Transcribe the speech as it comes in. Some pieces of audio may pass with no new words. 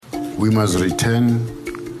We must return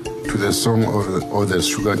to the song of the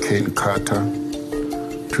sugarcane cutter,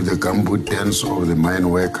 to the gumboot dance of the mine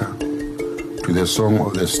worker, to the song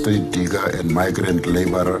of the street digger and migrant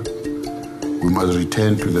laborer. We must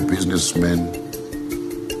return to the businessman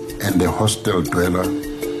and the hostel dweller,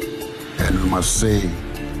 and we must say,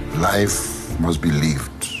 life must be lived.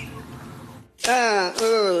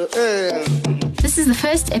 This is the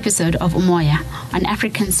first episode of Umoya on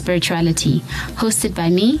African spirituality, hosted by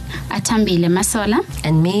me, Atambile Masola,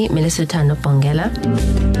 and me, Melisutano Pongela.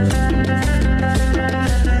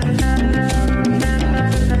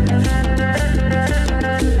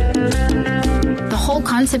 The whole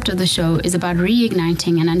concept of the show is about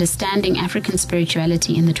reigniting and understanding African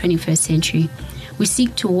spirituality in the 21st century. We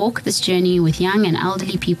seek to walk this journey with young and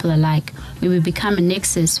elderly people alike, where we become a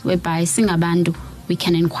nexus whereby Singabandu we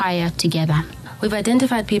can inquire together. We've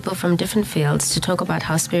identified people from different fields to talk about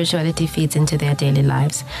how spirituality feeds into their daily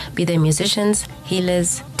lives, be they musicians,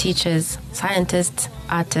 healers, teachers, scientists,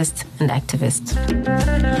 artists, and activists.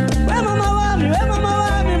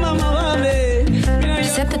 To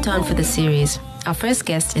set the tone for the series, our first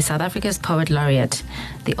guest is South Africa's poet laureate,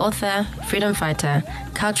 the author, freedom fighter,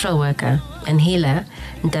 cultural worker, and healer,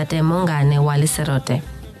 Ntate Mongane Wally Serote.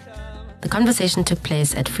 The conversation took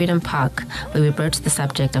place at Freedom Park, where we broached the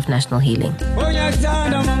subject of national healing.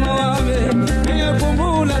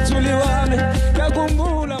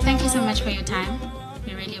 Thank you so much for your time.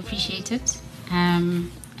 We really appreciate it.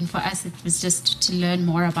 And for us, it was just to learn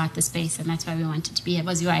more about the space, and that's why we wanted to be here. It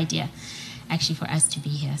was your idea, actually, for us to be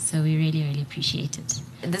here. So we really, really appreciate it.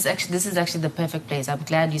 This is actually the perfect place. I'm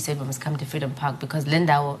glad you said we must come to Freedom Park, because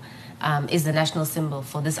Lindau is the national symbol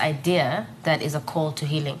for this idea that is a call to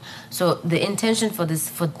healing. So the intention for this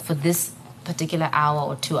particular hour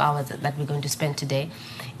or 2 hours that we're going to spend today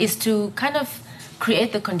is to kind of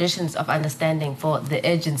create the conditions of understanding for the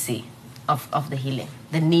urgency of the healing,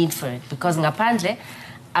 the need for it. Because ngaphandle,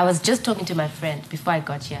 I was just talking to my friend before I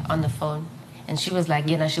got here on the phone, and she was like,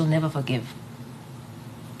 Yena, she'll never forgive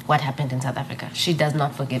what happened in South Africa. She does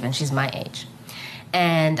not forgive, and she's my age.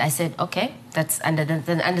 And I said, okay, that's an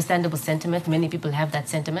understandable sentiment. Many people have that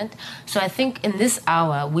sentiment. So I think in this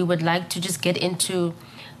hour, we would like to just get into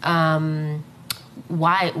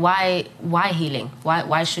why healing?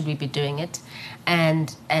 Why should we be doing it?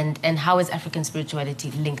 And how is African spirituality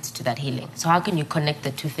linked to that healing? So how can you connect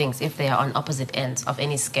the two things if they are on opposite ends of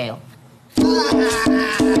any scale?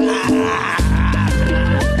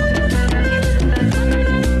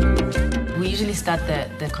 We usually start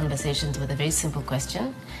the conversations with a very simple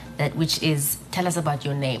question, which is, tell us about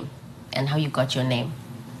your name and how you got your name.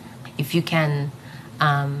 If you can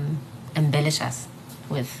embellish us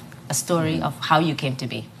with a story of how you came to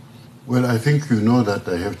be. Well, I think you know that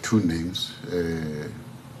I have two names,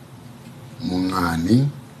 Mongane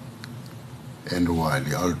and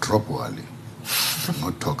Wally. I'll drop Wally,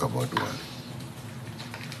 not talk about Wally.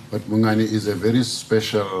 But Mongane is a very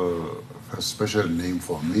special name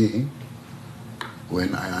for me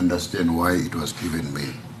when I understand why it was given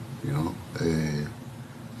me. You know,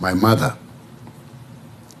 my mother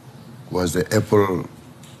was her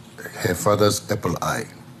father's apple eye.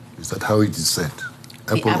 Is that how it is said?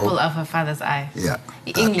 The apple of her father's eye. Yeah.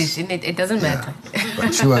 English, it doesn't matter.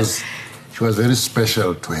 But she was very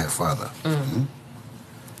special to her father. Mm.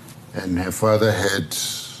 And her father had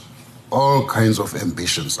all kinds of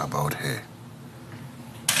ambitions about her.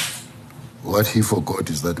 What he forgot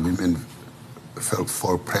is that women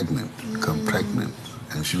fall pregnant, become pregnant.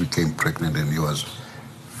 And she became pregnant, and he was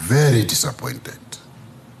very disappointed.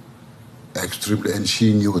 Extremely. And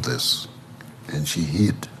she knew this. And she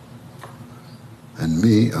hid. And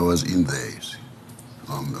me, I was in there.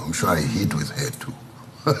 I'm sure I hid with her too.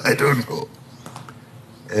 I don't know.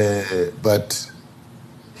 But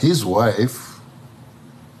his wife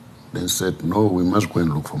then said, no, we must go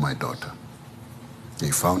and look for my daughter.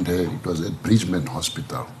 They found her. It was at Bridgman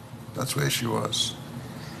Hospital. That's where she was.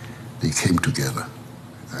 They came together.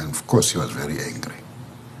 And of course, he was very angry.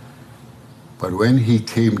 But when he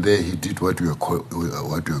came there, he did what we were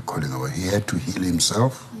calling about. He had to heal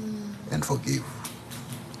himself and forgive.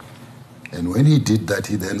 And when he did that,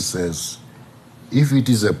 he then says, if it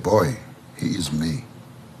is a boy, he is me.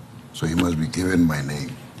 So he must be given my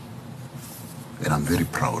name. And I'm very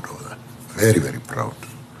proud of that. Very, very proud.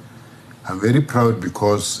 I'm very proud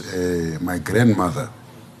because my grandmother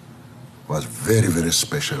was very, very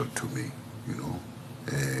special to me, you know.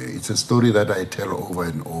 It's a story that I tell over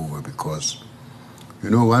and over because, you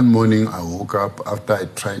know, one morning I woke up after I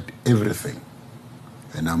tried everything.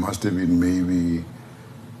 And I must have been maybe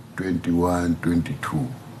 21, 22,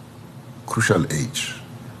 crucial age.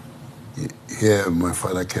 Here, my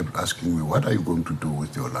father kept asking me, what are you going to do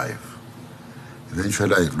with your life?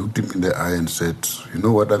 Eventually, I looked him in the eye and said, you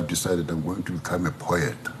know what I've decided? I'm going to become a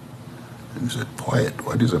poet. And he said, poet?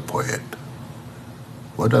 What is a poet?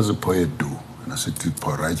 What does a poet do? And I said, he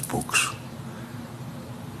writes books.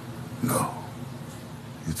 No.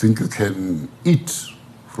 You think you can eat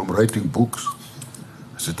from writing books?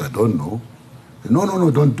 I said, I don't know.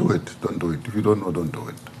 No, don't do it. Don't do it. If you don't know, don't do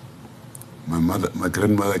it. My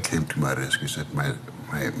grandmother came to my rescue. She said,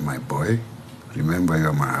 my boy, remember you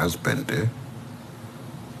are my husband, eh?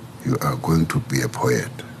 You are going to be a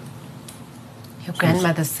poet. Your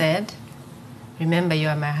grandmother said, remember you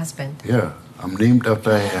are my husband. Yeah, I'm named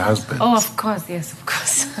after her husband. Oh, of course, yes, of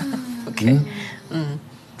course. Okay.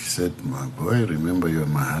 She said, my boy, remember you are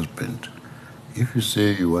my husband. If you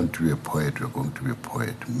say you want to be a poet, you're going to be a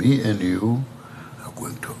poet. Me and you are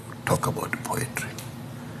going to talk about poetry.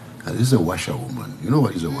 Now, this is a washerwoman. You know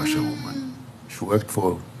what is a washerwoman? She worked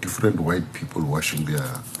for different white people washing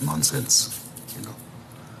their nonsense, you know.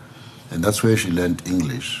 And that's where she learned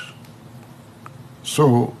English.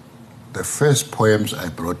 So the first poems I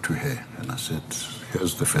brought to her, and I said,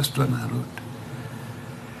 here's the first one I wrote.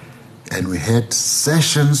 And we had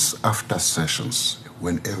sessions after sessions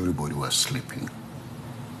when everybody was sleeping.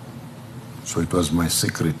 So it was my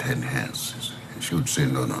secret in hands. She would say,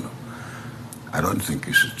 no. I don't think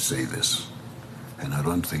you should say this. And I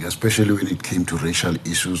don't think, especially when it came to racial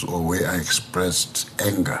issues or where I expressed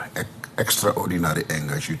anger, extraordinary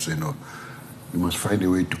anger, she'd say, no, you must find a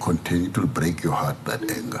way to contain it. It will break your heart, that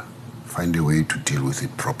anger. Find a way to deal with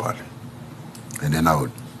it properly. And then I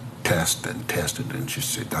would test, and she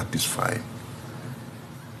said, that is fine.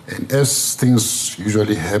 And as things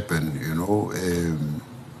usually happen, you know,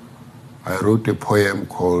 I wrote a poem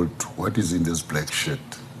called What is in This Black Shit?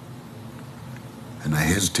 And I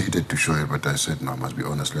hesitated to show it, but I said, no, I must be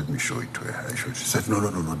honest, let me show it to her. She said, no,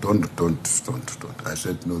 don't. I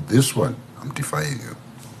said, no, this one, I'm defying you.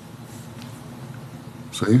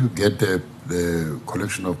 So if you get the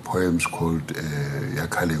collection of poems called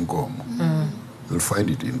Yakhale Nkomo, you'll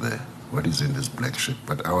find it in there, What is in This Black Shit?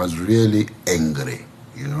 But I was really angry,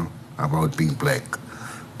 you know, about being black.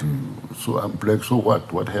 So I'm black, so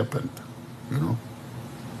what? What happened, you know?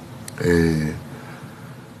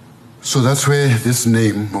 So that's where this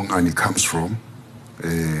name, Mongane, comes from.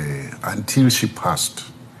 Until she passed,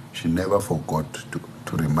 she never forgot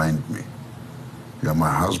to remind me, you are my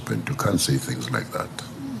husband, you can't say things like that.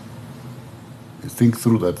 You think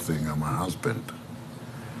through that thing, I'm my husband.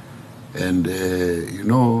 And, you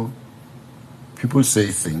know, people say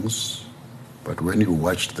things, but when you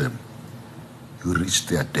watch them, you reach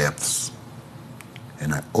their depths.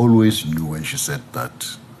 And I always knew when she said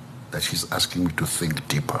that she's asking me to think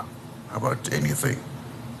deeper about anything,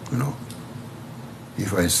 you know.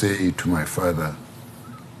 If I say to my father,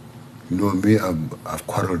 you know me, I've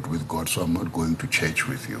quarreled with God, so I'm not going to church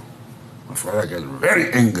with you. My father gets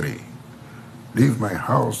very angry. Leave my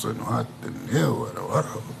house and what, and what.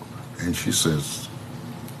 And she says,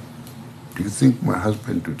 do you think my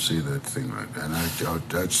husband would say that thing like that? And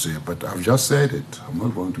I'd say, but I've just said it. I'm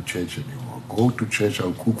not going to church anymore. Go to church,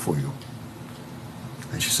 I'll cook for you.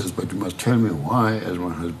 And she says, but you must tell me why, as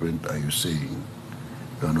my husband, are you saying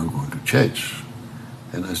you're not going to church?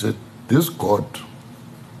 And I said, this God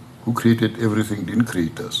who created everything didn't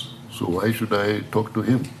create us. So why should I talk to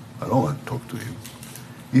him? I don't want to talk to him.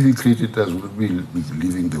 If he created us, we'll be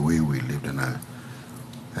living the way we lived.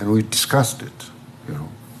 And we discussed it, you know.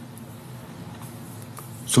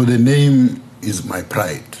 So the name is my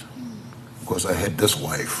pride, because I had this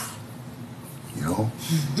wife, you know,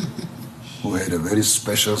 who had a very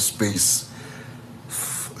special space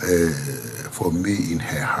for me in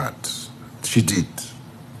her heart. She did.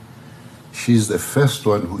 She's the first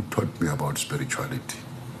one who taught me about spirituality.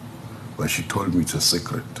 But she told me it's a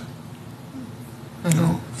secret. You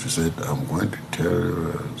know, she said, I'm going to tell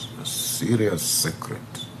you a serious secret.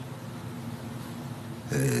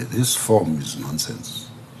 This form is nonsense.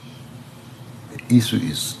 The issue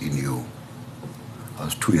is in you. I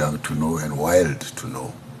was too young to know and wild to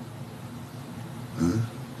know.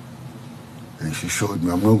 And she showed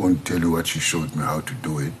me, I'm not going to tell you what she showed me, how to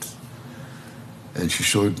do it. And she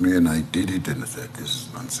showed me and I did it and I said, this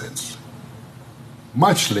is nonsense.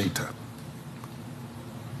 Much later,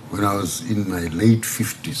 when I was in my late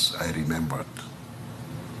 50s, I remembered.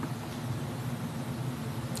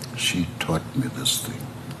 She taught me this thing.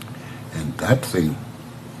 And that thing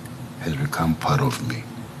has become part of me.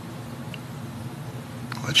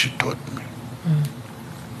 What she taught me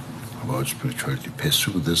about spirituality.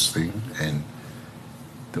 Pursue this thing. And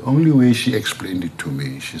the only way she explained it to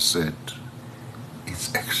me, she said,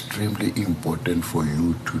 it's extremely important for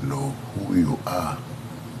you to know who you are.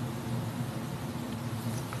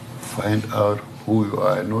 Find out who you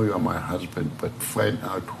are. I know you are my husband, but find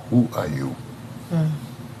out who are you.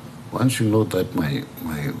 Once you know that, my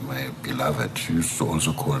beloved, she used to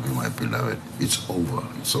also call me my beloved, it's over,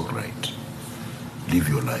 it's all right. Live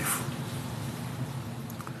your life.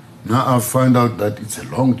 Now I've found out that it's a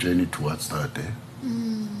long journey towards that.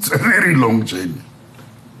 It's a very long journey.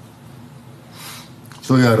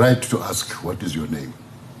 So you are right to ask, what is your name?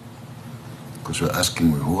 Because you're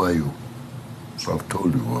asking me, who are you? So I've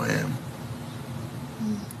told you who I am.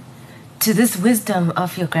 To this wisdom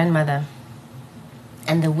of your grandmother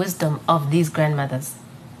and the wisdom of these grandmothers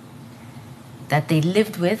that they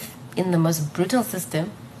lived with in the most brutal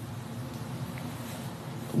system,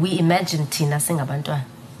 we imagine Tina Singabantwa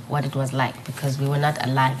what it was like because we were not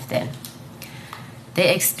alive then.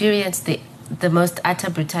 They experienced the most utter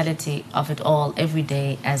brutality of it all every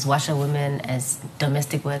day as washerwomen, as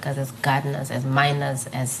domestic workers, as gardeners, as miners,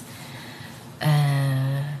 as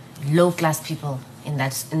low-class people in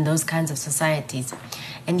those kinds of societies.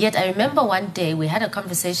 And yet I remember one day we had a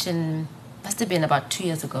conversation, must have been about 2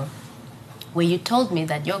 years ago, where you told me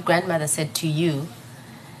that your grandmother said to you,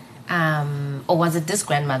 or was it this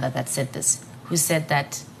grandmother that said this, who said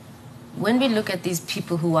that when we look at these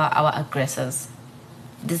people who are our aggressors,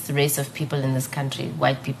 this race of people in this country,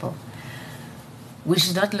 white people, we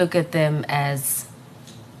should not look at them as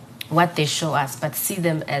what they show us, but see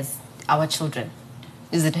them as our children.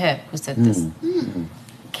 Is it her who said this?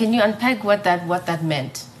 Can you unpack what that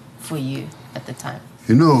meant for you at the time?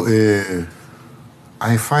 You know,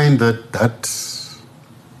 I find that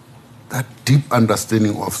deep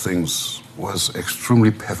understanding of things was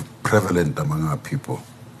extremely prevalent among our people.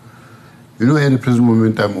 You know, at the present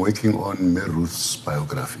moment, I'm working on Mary Ruth's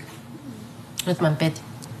biography. Ruth Mampati.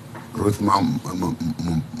 Ruth Mampati,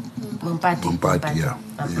 yeah.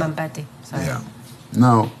 Mampati, sorry. Yeah.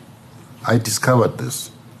 Now, I discovered this.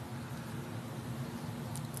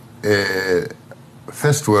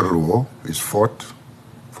 First World War is fought.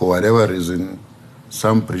 For whatever reason,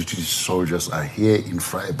 some British soldiers are here in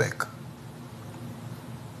Vryburg.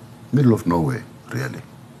 Middle of nowhere, really.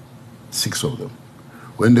 6 of them.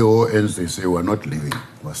 When the war ends, they say, we're not leaving,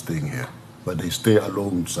 we're staying here. But they stay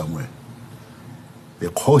alone somewhere. The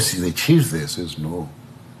Khosi, the chief there, says, no,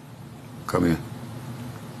 come here.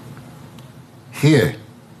 Here,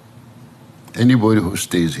 anybody who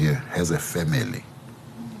stays here has a family,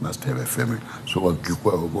 must have a family. So we're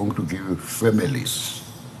going to give you families.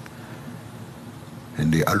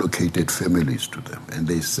 And they allocated families to them. And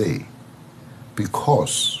they say,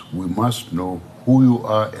 because we must know who you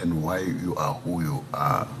are and why you are who you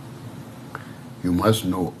are. You must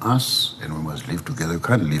know us and we must live together. You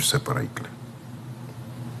can't live separately.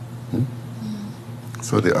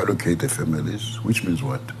 So they allocate the families, which means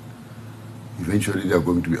what? Eventually they are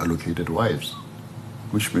going to be allocated wives,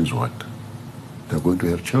 which means what? They're going to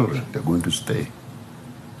have children, they're going to stay.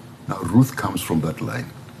 Now Ruth comes from that line.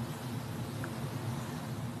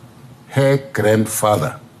 Her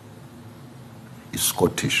grandfather is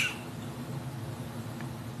Scottish.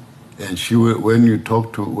 And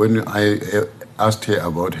when I asked her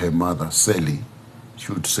about her mother, Sally,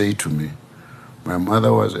 she would say to me, my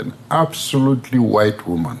mother was an absolutely white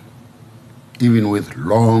woman, even with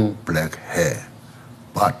long black hair.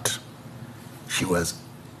 But she was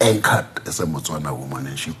anchored as a Botswana woman,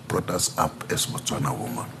 and she brought us up as Botswana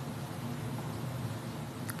woman.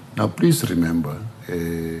 Now, please remember,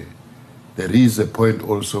 there is a point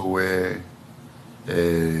also where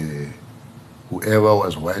whoever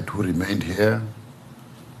was white who remained here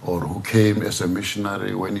or who came as a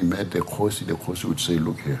missionary, when he met the Khosi would say,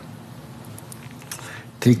 look here,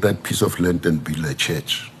 take that piece of land and build a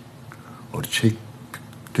church, or take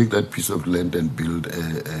that piece of land and build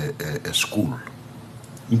a school,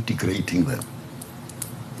 integrating them,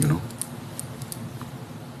 you know.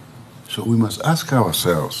 So we must ask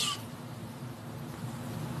ourselves,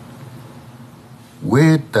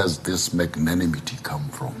 where does this magnanimity come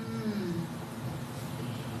from?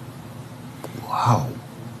 How?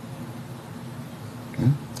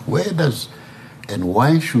 Where does, and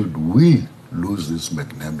why should we lose this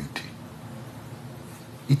magnanimity?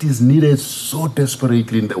 It is needed so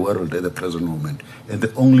desperately in the world at the present moment, and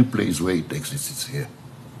the only place where it exists is here.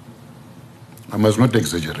 I must not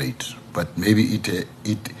exaggerate, but maybe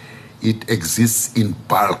it exists in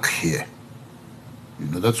bulk here. You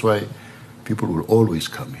know, that's why people will always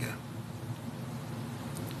come here.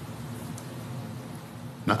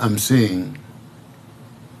 Now I'm saying,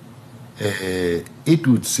 it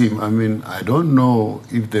would seem, I mean, I don't know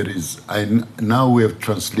if there is, now we have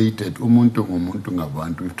translated, umuntu ngumuntu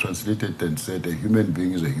ngabantu, we've translated and said a human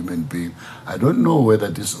being is a human being. I don't know whether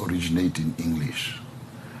this originates in English,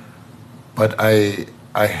 but I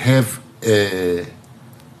have a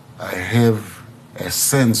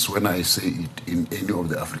sense when I say it in any of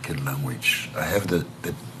the African language. I have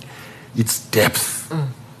its depth,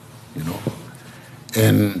 you know,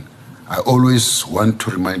 and I always want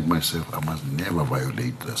to remind myself I must never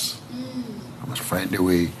violate this. I must find a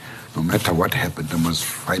way, no matter what happened, I must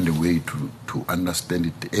find a way to understand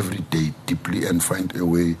it every day deeply and find a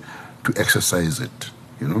way to exercise it,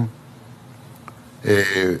 you know.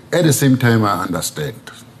 At the same time, I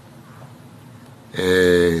understand.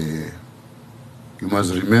 You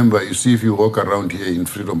must remember, you see, if you walk around here in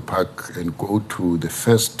Freedom Park and go to the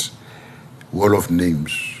first wall of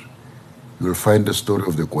names, you will find the story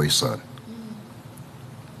of the Khoisan.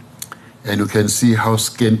 And you can see how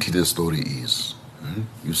scanty the story is.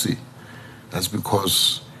 You see, that's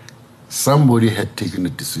because somebody had taken a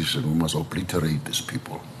decision, we must obliterate these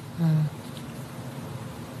people.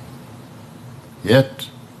 Yet,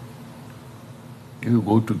 if you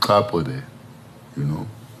go to Kapo there, you know,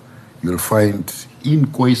 you'll find in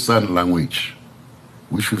Khoisan language,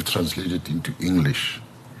 which we've translated into English,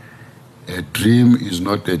 a dream is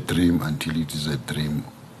not a dream until it is a dream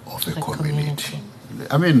of the community.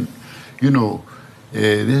 I mean, you know,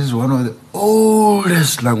 this is one of the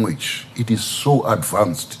oldest language. It is so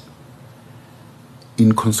advanced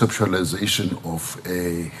in conceptualization of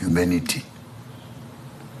humanity.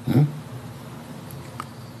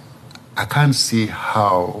 I can't see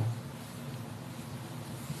how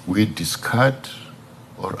we discard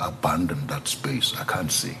or abandon that space. I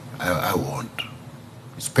can't see. I won't.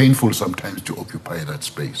 It's painful sometimes to occupy that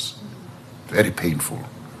space. Very painful.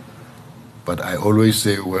 But I always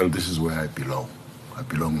say, well, this is where I belong. I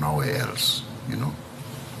belong nowhere else, you know.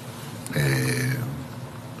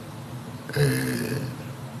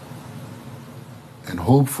 And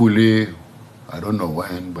hopefully, I don't know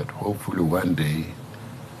when, but hopefully one day,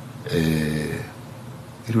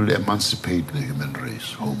 it will emancipate the human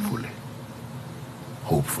race, hopefully.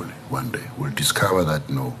 Hopefully, one day. We'll discover that,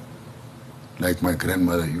 no. Like my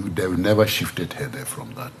grandmother, they have never shifted her there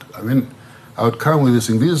from that. I mean, I would come with this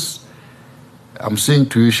thing. I'm saying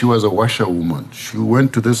to you, she was a washerwoman. She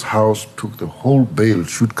went to this house, took the whole bale,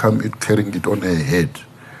 she'd come in carrying it on her head,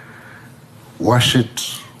 wash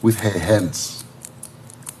it with her hands,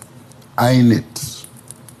 iron it,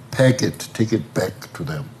 pack it, take it back to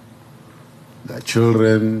them. The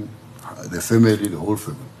children, the family, the whole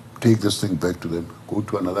family, take this thing back to them, go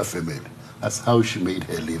to another family. That's how she made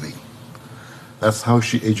her living. That's how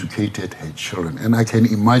she educated her children. And I can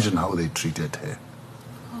imagine how they treated her.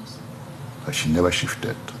 But she never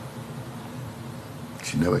shifted.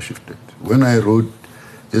 She never shifted. When I wrote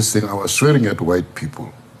this thing, I was swearing at white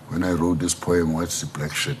people. When I wrote this poem, What's the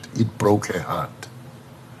Black Shirt, it broke her heart.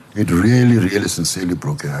 It really, really sincerely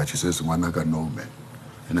broke her heart. She says, Wanaka, no, man.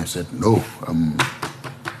 And I said, no,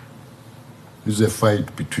 this is a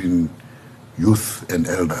fight between youth and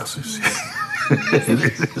elders, you see.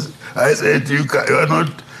 I said, you are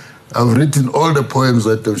not, I've written all the poems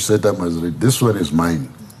that they've said I must read. This one is mine.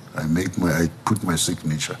 I put my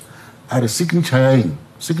signature. I had a signature.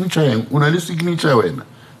 Signature. Unali signature wena.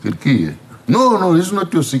 No, this is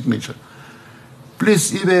not your signature.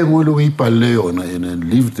 Please, even and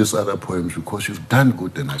leave these other poems because you've done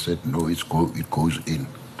good. And I said, no, it goes in.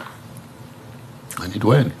 And it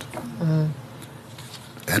went.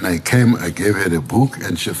 And I gave her the book,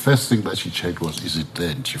 and the first thing that she checked was, is it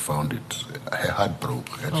there? And she found it. Her heart broke.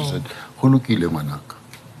 And she said, Holukile manaka.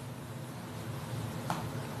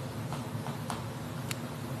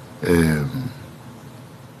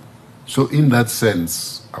 So in that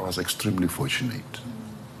sense, I was extremely fortunate.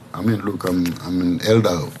 I mean, look, I'm an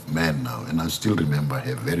elder man now, and I still remember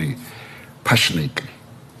her very passionately,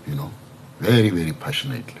 you know, very, very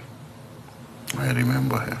passionately. I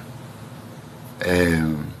remember her.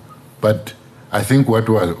 But I think what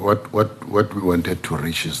we wanted to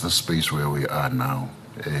reach is the space where we are now,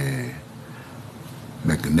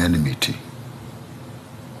 magnanimity.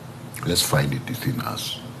 Let's find it within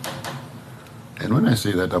us. And when I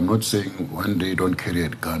say that, I'm not saying one day don't carry a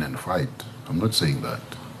gun and fight. I'm not saying that.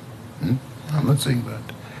 I'm not saying that.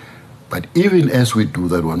 But even as we do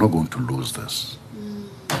that, we're not going to lose this.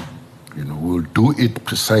 You know, we'll do it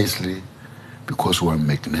precisely because we're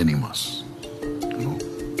magnanimous. You know?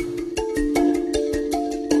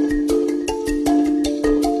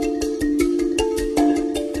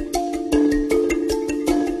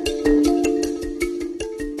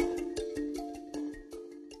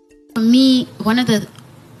 For me, one of the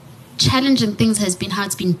challenging things has been how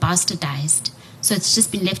it's been bastardized. So it's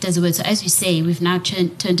just been left as a word. So as you say, we've now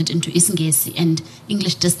turned it into Isingesi, and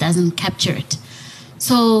English just doesn't capture it.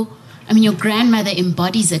 So, I mean, your grandmother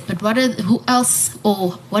embodies it, but who else,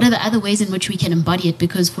 or what are the other ways in which we can embody it?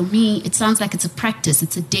 Because for me, it sounds like it's a practice.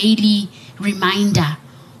 It's a daily reminder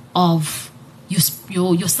of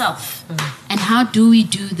yourself. And how do we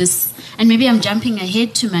do this? And maybe I'm jumping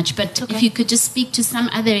ahead too much, but if you could just speak to some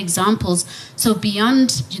other examples. So beyond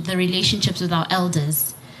the relationships with our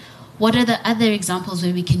elders, what are the other examples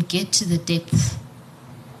where we can get to the depth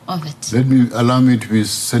of it? Allow me to be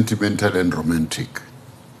sentimental and romantic,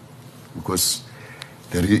 because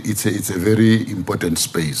it's a very important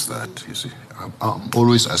space that, you see. I'm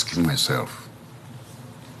always asking myself,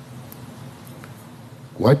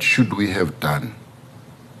 what should we have done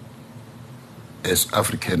as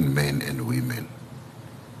African men and women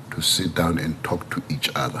to sit down and talk to each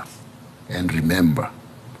other and remember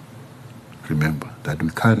that we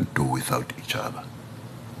can't do without each other.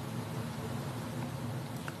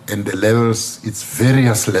 And the levels, it's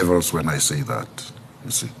various levels when I say that,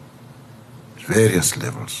 you see. Various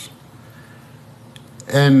levels.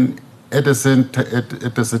 And at a certain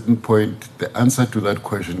point, the answer to that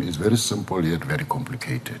question is very simple yet very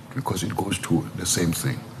complicated, because it goes to the same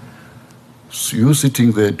thing. So you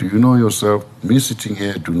sitting there, do you know yourself? Me sitting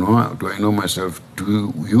here, do I know myself?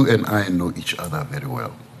 Do you and I know each other very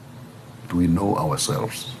well? Do we know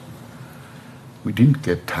ourselves? We didn't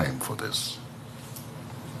get time for this.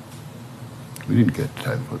 We didn't get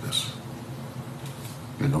time for this,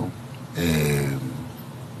 you know.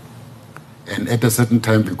 And at a certain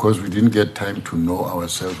time, because we didn't get time to know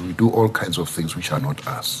ourselves, we do all kinds of things which are not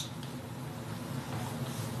us.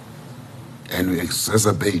 And we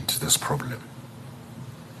exacerbate this problem.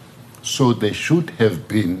 So there should have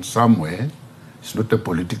been somewhere, it's not a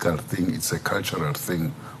political thing, it's a cultural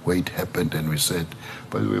thing, where it happened and we said,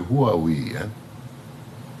 by the way, who are we? Eh?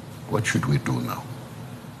 What should we do now?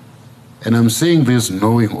 And I'm saying this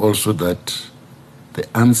knowing also that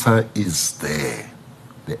the answer is there.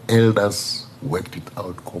 The elders worked it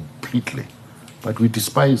out completely. But we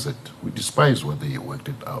despise it. We despise what they worked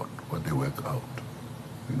it out, what they work out.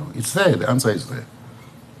 You know, it's there, the answer is there.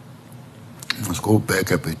 Let's go back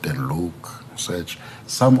a bit and look, search.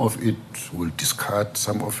 Some of it will discard,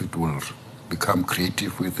 some of it will become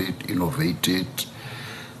creative with it, innovate it,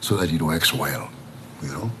 so that it works well, you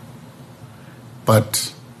know.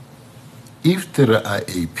 But if there are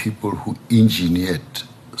a people who engineered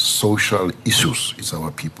social issues, it's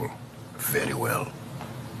our people, very well,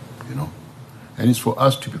 you know. And it's for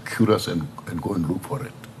us to be curious and go and look for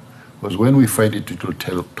it. Because when we find it, it will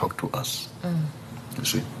talk to us. You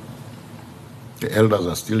see? The elders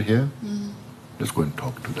are still here. Let's go and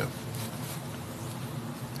talk to them.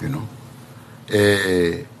 You know?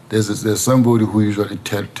 There's somebody who usually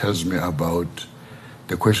tells me about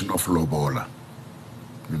the question of lobola.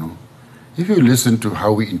 You know? If you listen to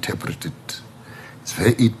how we interpret it,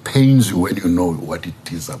 it pains you when you know what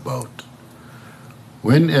it is about.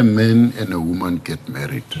 When a man and a woman get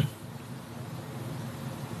married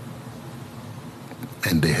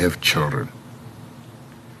and they have children,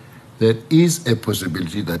 there is a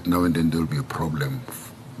possibility that now and then there will be a problem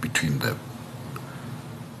between them.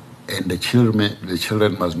 And the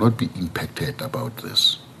children must not be impacted about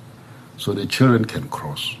this. So the children can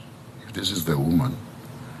cross. If this is the woman,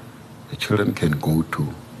 the children can go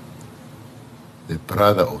to the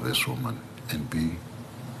brother of this woman and be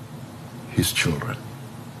his children.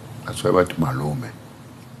 That's why about Malome.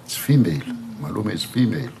 It's female. Malome is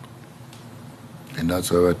female. And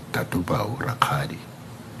that's why about Tatuba or Rakadi.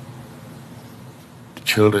 The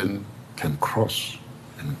children can cross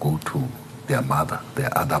and go to their mother,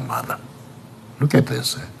 their other mother. Look at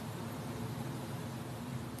this.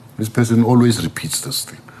 This person always repeats this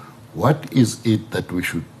thing. What is it that we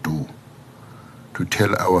should do to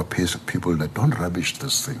tell our people that don't rubbish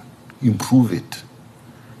this thing, improve it?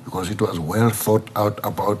 Because it was well thought out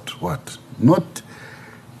about what? Not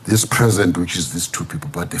this present, which is these two people,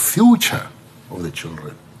 but the future of the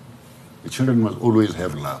children. The children must always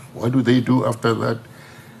have love. What do they do after that?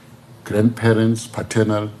 Grandparents,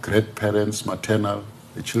 paternal, great-parents, maternal,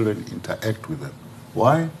 the children interact with them.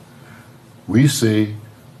 Why? We say,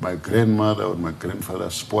 my grandmother or my grandfather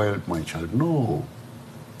spoiled my child. No.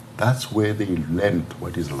 That's where they learned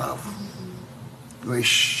what is love. They were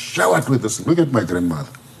showered with this. Look at my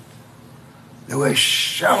grandmother. They were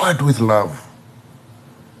showered with love.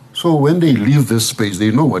 So when they leave this space,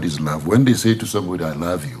 they know what is love. When they say to somebody, I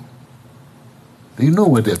love you, they know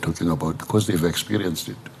what they're talking about because they've experienced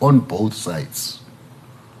it on both sides.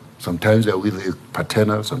 Sometimes they're with the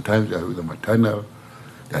paternal, sometimes they're with the maternal.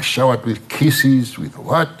 They're showered with kisses, with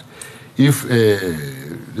what? If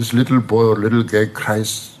this little boy or little girl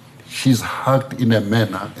cries, she's hugged in a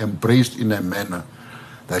manner, embraced in a manner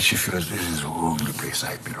that she feels, this is the only place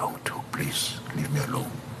I belong to. Please, leave me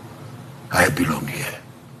alone. I belong here.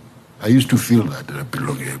 I used to feel that I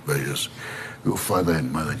belong here, but just your father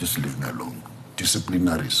and mother, just leave me alone.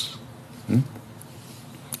 Disciplinaries.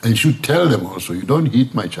 And should tell them also, you don't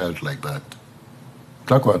hit my child like that.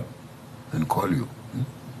 Clack one and call you.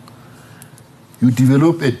 You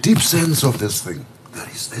develop a deep sense of this thing. There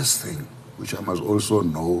is this thing which I must also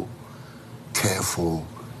know, care for,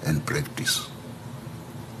 and practice.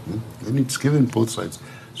 And it's given both sides.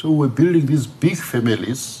 So we're building these big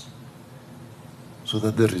families so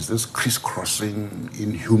that there is this crisscrossing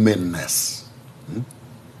in humanness,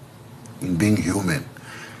 in being human.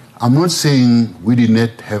 I'm not saying we did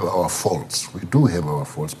not have our faults. We do have our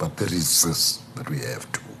faults, but there is this that we have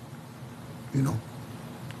too, you know.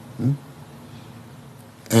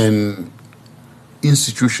 And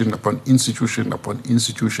institution upon institution upon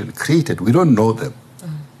institution created. We don't know them,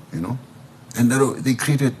 you know. And they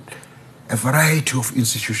created a variety of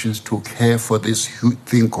institutions to care for this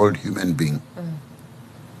thing called human being.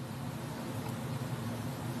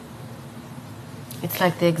 It's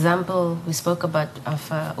like the example we spoke about of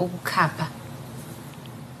Ukapa.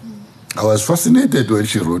 I was fascinated when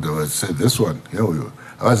she wrote. I said, this one. I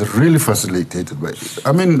was really fascinated by it.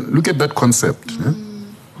 I mean, look at that concept.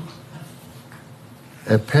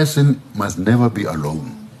 A person must never be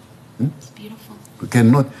alone. It's beautiful. You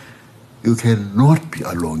cannot be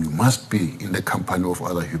alone. You must be in the company of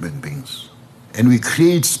other human beings. And we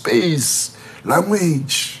create space,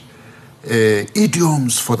 language,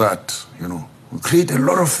 idioms for that, you know. We create a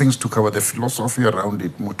lot of things to cover the philosophy around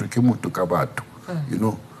it. You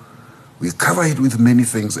know, we cover it with many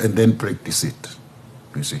things and then practice it.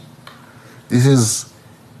 You see, this is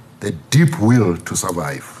the deep will to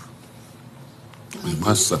survive. We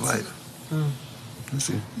must survive. You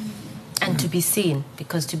see, and to be seen,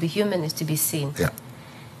 because to be human is to be seen. Yeah.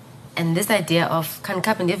 And this idea of kan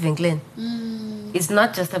kap in England. It's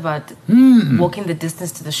not just about walking the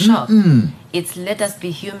distance to the shop. It's let us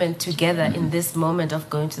be human together in this moment of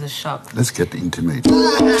going to the shop. Let's get intimate.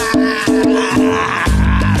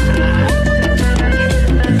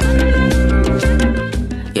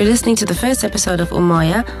 You're listening to the first episode of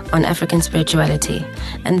Umoya on African spirituality.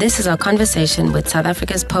 And this is our conversation with South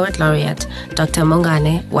Africa's Poet Laureate, Dr.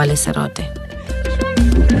 Mongane Wally Serote.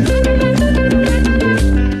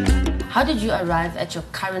 How did you arrive at your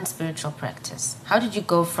current spiritual practice? How did you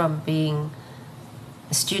go from being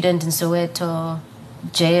a student in Soweto,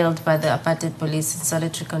 jailed by the apartheid police in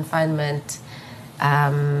solitary confinement,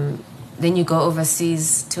 then you go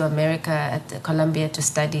overseas to America at Columbia to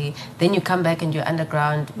study, then you come back and you're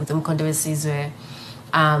underground with Umkhonto Sizwe,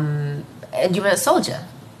 and you were a soldier.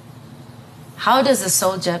 How does a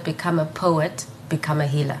soldier become a poet, become a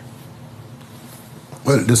healer?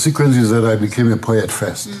 Well, the sequence is that I became a poet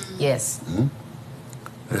first. Yes.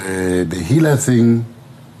 The healer thing,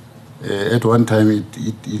 at one time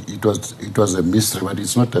it was a mystery, but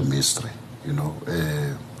it's not a mystery, you know.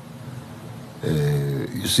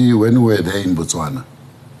 You see, when we were there in Botswana,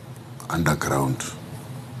 underground,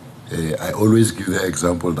 I always give the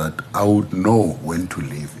example that I would know when to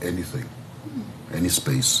leave anything, any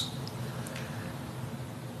space.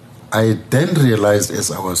 I then realized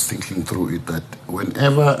as I was thinking through it that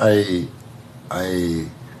whenever I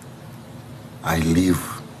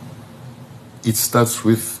leave, it starts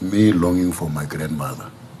with me longing for my grandmother.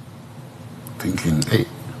 Thinking, hey,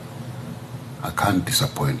 I can't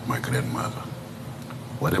disappoint my grandmother.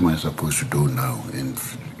 What am I supposed to do now? And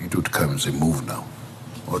it would come and say, move now.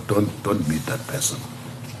 Or don't meet that person.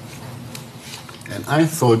 And I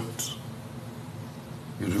thought,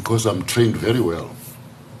 it's because I'm trained very well.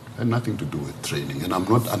 Had nothing to do with training, and I'm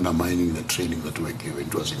not undermining the training that we were given.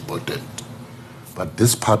 It was important, but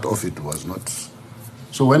this part of it was not.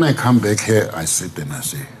 So when I come back here, I sit and I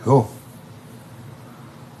say, oh,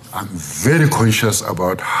 I'm very conscious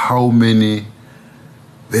about how many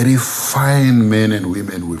very fine men and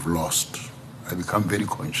women we've lost. I become very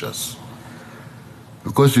conscious.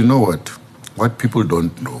 Because you know what people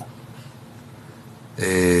don't know,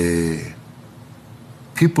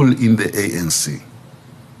 people in the ANC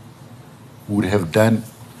would have done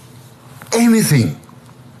anything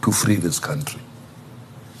to free this country.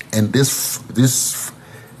 And it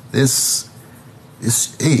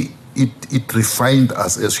refined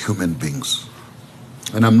us as human beings.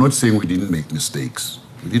 And I'm not saying we didn't make mistakes.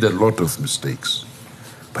 We did a lot of mistakes.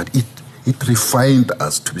 But it refined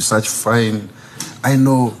us to be such fine. I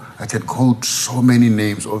know I can quote so many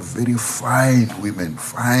names of very fine women,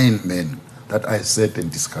 fine men that I sat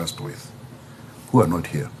and discussed with, who are not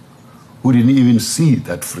here, who didn't even see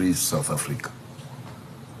that free South Africa.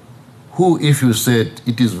 Who, if you said,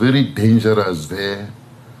 it is very dangerous there,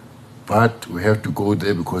 but we have to go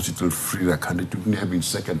there because it will free the country, it wouldn't have been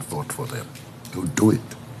second thought for them. They would do it.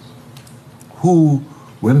 Who,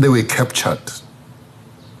 when they were captured,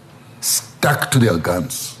 stuck to their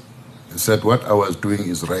guns and said, what I was doing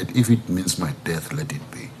is right. If it means my death, let it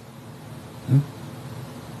be.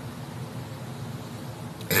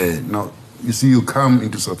 Now, you see, you come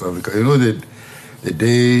into South Africa. You know that the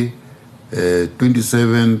day,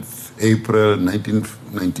 27th April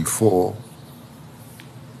 1994,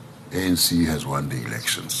 ANC has won the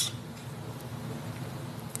elections.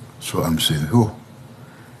 So I'm saying, oh,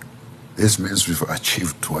 this means we've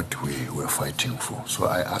achieved what we were fighting for. So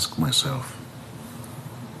I ask myself,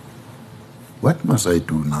 what must I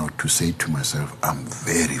do now to say to myself, I'm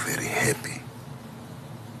very, very happy?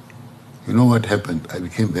 You know what happened? I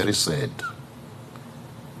became very sad.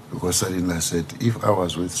 Because suddenly I said, if I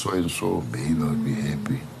was with so-and-so, maybe I would be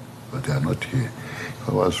happy. But they are not here. If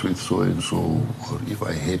I was with so-and-so, or if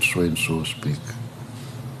I heard so-and-so speak.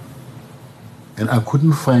 And I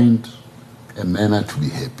couldn't find a manner to be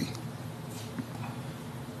happy.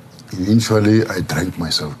 Eventually, I drank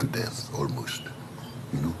myself to death, almost,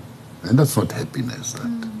 you know. And that's not happiness, that,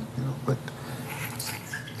 you know. But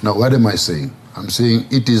now, what am I saying? I'm saying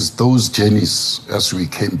it is those journeys, as we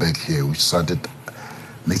came back here, which started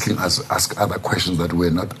making us ask other questions that we're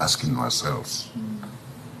not asking ourselves,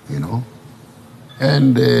 you know.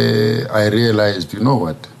 And I realized, you know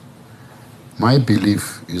what? My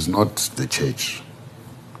belief is not the church.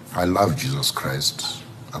 I love Jesus Christ.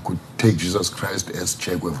 I could take Jesus Christ as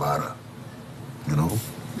Che Guevara, you know.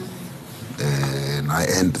 And I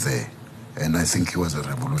end there. And I think he was a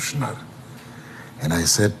revolutionary. And I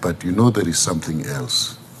said, but you know, there is something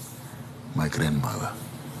else. My grandmother.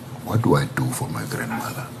 What do I do for my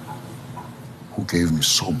grandmother, who gave me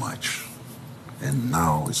so much? And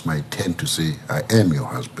now it's my turn to say, I am your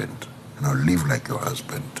husband, and I'll live like your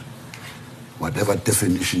husband. Whatever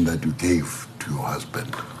definition that you gave to your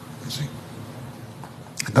husband, you see.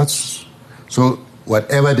 And that's, so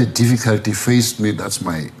whatever the difficulty faced me, that's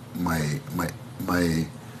my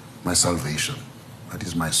salvation. That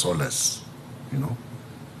is my solace, you know.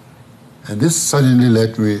 And this suddenly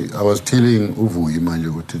led me, I was telling Uvu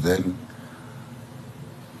Imanjugu, then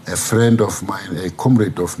a friend of mine, a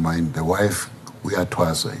comrade of mine, the wife, we are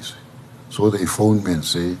Twasa. So they phoned me and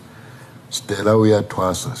say, Stella, we are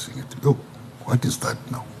Twasa. Oh, what is that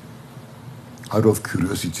now? Out of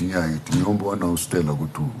curiosity, you don't want to Stella go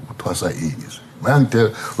to Twasa Ings. What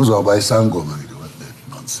that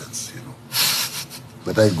nonsense, you know.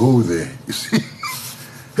 But I go there, you see.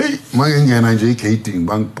 Hey, what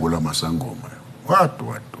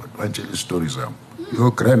tell you stories?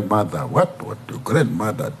 Your grandmother, what? Your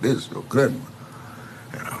grandmother, this, your grandmother.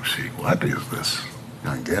 And I'm saying, what is this?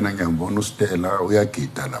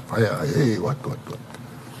 Hey, what?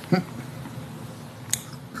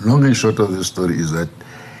 Long and short of the story is that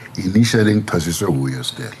initially it was a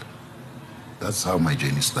still. That's how my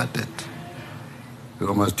journey started. I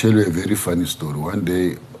must tell you a very funny story. One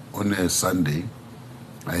day, on a Sunday,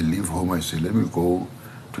 I leave home, I say, let me go.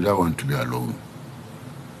 Today I want to be alone.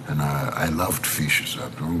 And I loved fish. So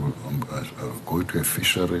I'll go to a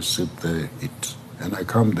fishery, sit there, eat. And I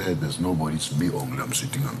come there, there's nobody, it's me only. I'm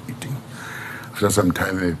sitting, I'm eating. After some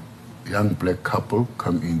time, a young black couple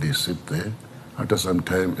come in, they sit there. After some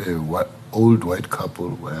time, a old white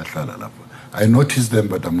couple, I notice them,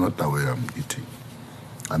 but I'm not aware I'm eating.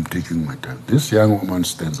 I'm taking my time. This young woman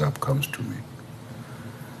stands up, comes to me.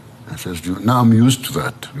 And says, now I'm used to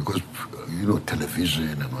that because, you know,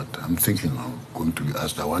 television and what. I'm thinking I'm going to be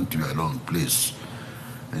asked, I want to be alone, please.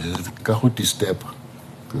 And she says, Kahuti step.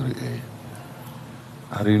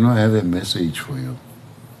 I you know, I have a message for you.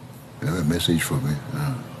 You have a message for me?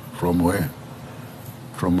 From where?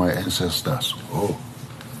 From my ancestors. Oh.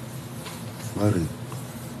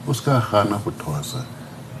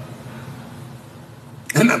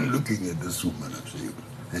 And I'm looking at this woman, I'm saying,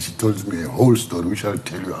 and she tells me a whole story, which I'll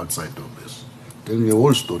tell you outside of this. Tell me a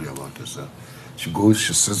whole story about herself. She goes,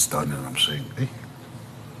 she sits down, and I'm saying, hey.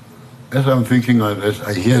 As I'm thinking of this,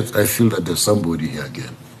 I feel that there's somebody here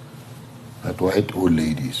again. That white old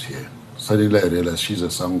lady is here. Suddenly I realize she's a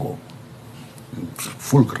Sango,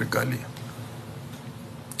 full regalia.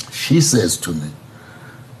 She says to me,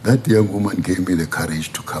 that young woman gave me the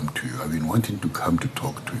courage to come to you. I've been wanting to come to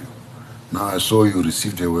talk to you. Now I saw you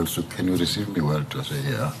received her well, so can you receive me well? I say,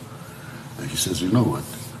 yeah. And she says, you know what?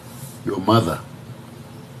 Your mother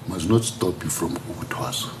must not stop you from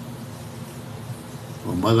ukutwasa.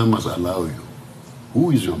 Your mother must allow you.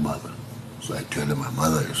 Who is your mother? So I tell her, my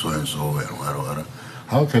mother is so and so, and whatever.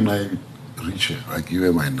 How can I reach her? I give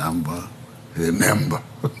her my number, her number.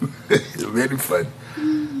 Very funny.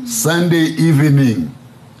 Sunday evening,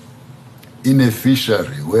 in a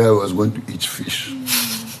fishery where I was going to eat fish.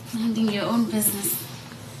 Minding your own business.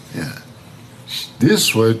 Yeah.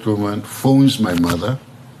 This white woman phones my mother,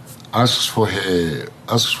 asks for her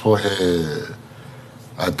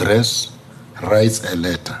address, writes a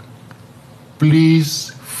letter.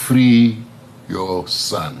 Please free your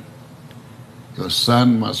son. Your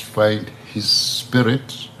son must find his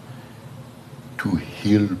spirit to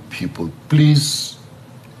heal people. Please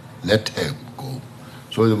let her go.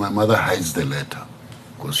 So my mother hides the letter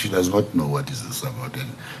because she does not know what is this about.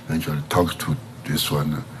 And eventually talks to this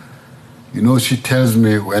one. You know, she tells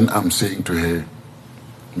me when I'm saying to her,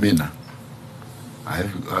 Mina, I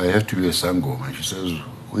have to be a sangoma. And she says,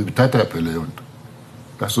 Tata Peleon.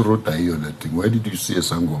 That's what I hear that thing. Why did you see a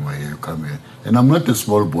sangoma here? You come here. And I'm not a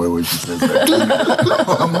small boy when she says that.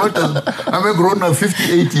 I'm a grown up,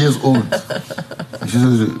 58 years old. She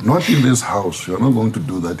says, not in this house. You're not going to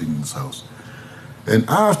do that in this house. And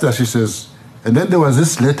after she says, and then there was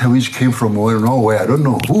this letter which came from nowhere. I don't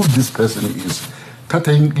know who this person is.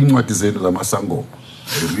 Tata Ingwati Zeno Masango.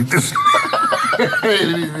 I read this.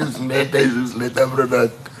 I read this letter,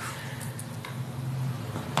 brother.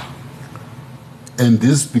 And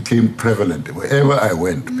this became prevalent. Wherever I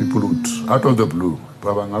went, people would, out of the blue,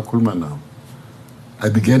 I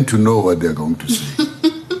began to know what they're going to say.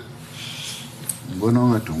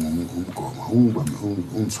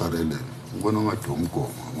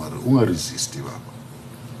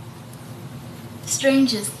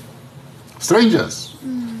 Strangers. Strangers.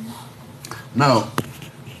 Now,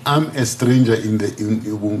 I'm a stranger in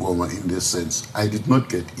Ubungoma in this sense. I did not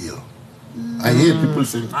get ill. I hear people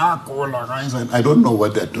saying, I don't know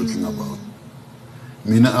what they're talking about.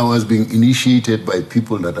 I was being initiated by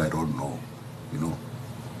people that I don't know, you know,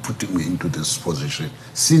 putting me into this position.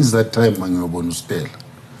 Since that time, and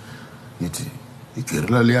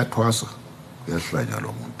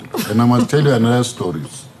I must tell you another story.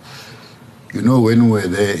 You know, when we were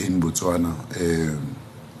there in Botswana,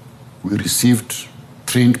 we received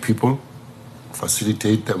trained people,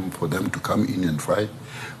 facilitate them for them to come in and fight.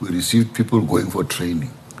 We received people going for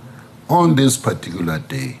training. On this particular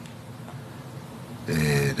day,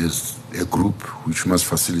 there's a group which must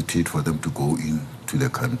facilitate for them to go into the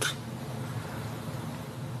country.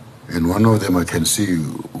 And one of them I can see,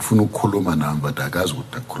 ufuna ukukhuluma nami, but akazi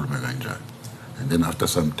ukuthi akhulume kanjani. And then after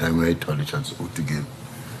some time, I told each other again,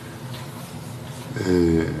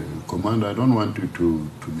 Commander, I don't want you to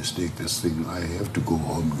mistake this thing. I have to go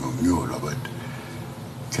home, but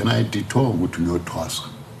can I detour to your task?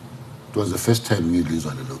 It was the first time we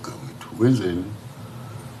listened to the local. Wednesday,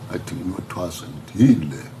 I think no task and he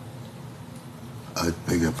I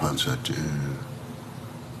beg a pants at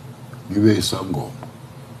you wear some go.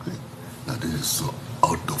 That is so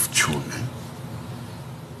out of tune.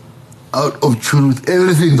 Out of tune with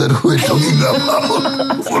everything that we're talking about.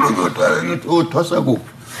 Oh, Tosago.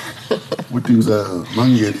 What things are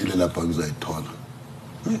Mangeli La Pangza told.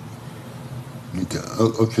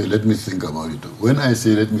 Okay, let me think about it. When I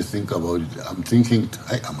say let me think about it, I'm thinking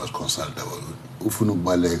I must consult about it. Ufunu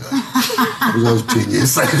Balega. Without changing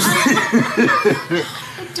size.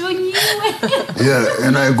 Yeah,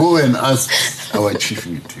 and I go and ask our chief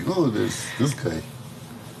meeting. Oh, this guy.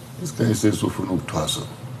 This guy says Ufunu Twaso.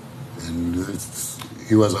 And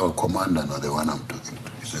he was our commander, not the one I'm talking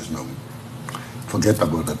to. He says, no, forget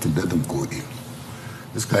about that, let them go in.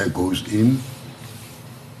 This guy goes in,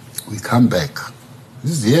 we come back.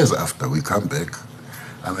 This is years after we come back.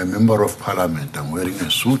 I'm a member of parliament, I'm wearing a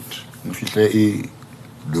suit.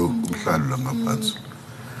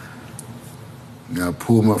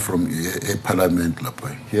 Puma from a parliament.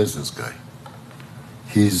 Here's this guy.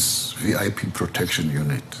 His VIP protection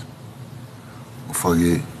unit. For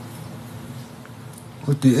you.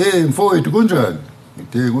 Hey, mfowethu kunjani?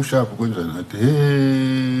 Ngithe kushapha kunjani? Athi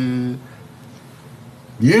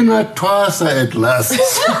hey Twasa at last.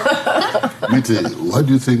 What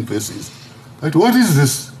do you think this is? But what is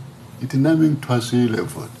this? It nami ngithwasile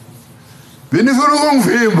mfowethu. Benifuna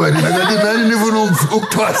ukungivimba ngingathi nani nifuna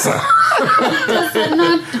ukuthwasa.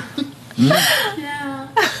 Yeah.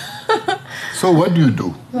 So what do you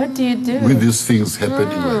do? What do you do with these things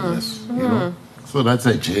happening like this? You know? So that's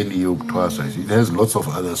a journey of Twasa. It has lots of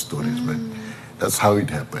other stories, but that's how it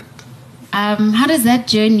happened. How does that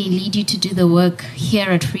journey lead you to do the work here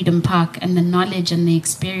at Freedom Park and the knowledge and the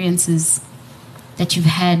experiences that you've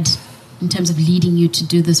had in terms of leading you to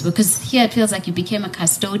do this work? Because here it feels like you became a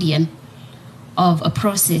custodian of a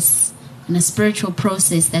process and a spiritual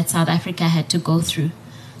process that South Africa had to go through.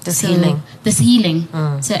 This healing.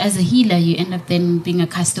 So as a healer, you end up then being a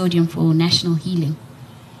custodian for national healing.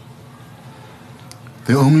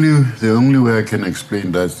 The only way I can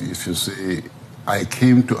explain that is to say I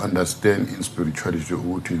came to understand in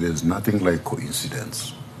spirituality, there's nothing like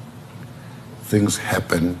coincidence. Things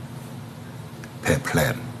happen per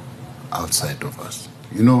plan outside of us.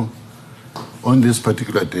 You know, on this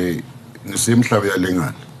particular day, in the same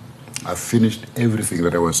I finished everything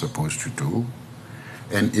that I was supposed to do,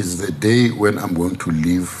 and it's the day when I'm going to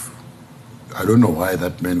leave. I don't know why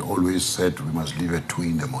that man always said we must leave at 2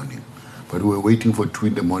 in the morning. But we were waiting for 2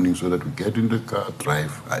 in the morning so that we get in the car,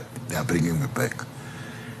 drive. They are bringing me back.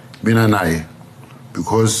 Me and I,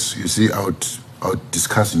 because you see, I would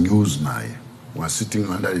discuss news now. We were sitting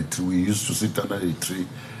under the tree. We used to sit under the tree.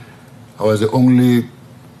 I was the only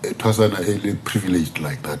privileged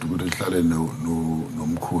like that. We wouldn't you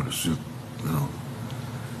know,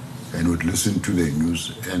 and would listen to the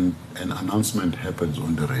news, and an announcement happens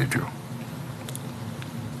on the radio.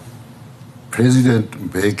 President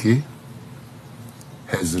Mbeki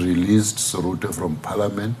has released Serote from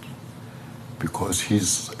Parliament because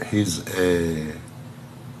he's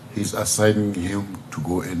assigning him to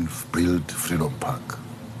go and build Freedom Park.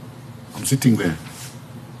 I'm sitting there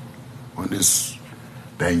on this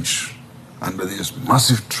bench under this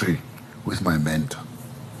massive tree with my mentor.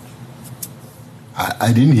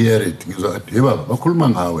 I didn't hear it. He was like,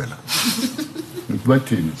 bakhuluma ngawe la.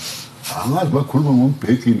 Bathini? Angazi bakhuluma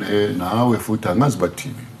ngombheki nawe futhi angazi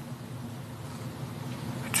bathini.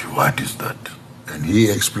 What is that? And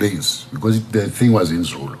he explains, because the thing was in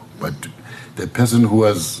Zulu, but the person who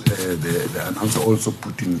was the announcer also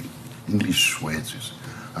put in English words.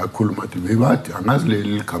 Akhuluma thi bebathi angazi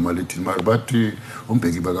leli ligama lethi mara bathi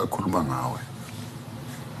umbheki bakakhuluma ngawe.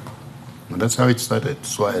 And that's how it started.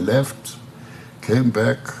 So I left, came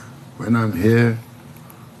back. When I'm here,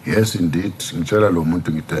 yes indeed, ngitshela lo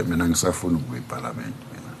muntu ngithi mina ngisafuna ukuba eParliament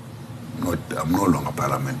mina. I'm no longer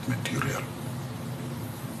Parliament material.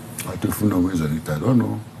 I don't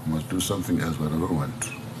know, I must do something else, but I don't want to.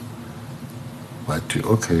 But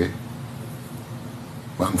okay,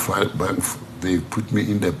 they put me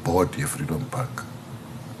in the board of Freedom Park.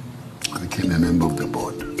 I became a member of the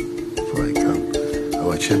board. So I come.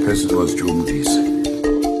 Our chairperson was Joe Mudise.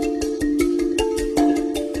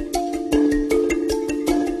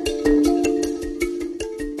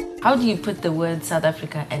 How do you put the word South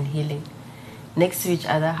Africa and healing next to each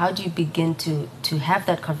other? How do you begin to have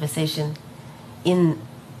that conversation in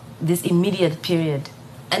this immediate period?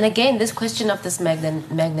 And again, this question of this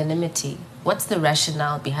magnanimity, what's the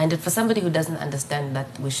rationale behind it for somebody who doesn't understand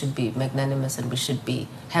that we should be magnanimous and we should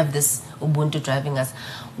have this Ubuntu driving us?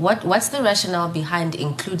 What's the rationale behind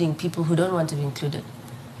including people who don't want to be included,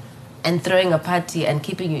 and throwing a party and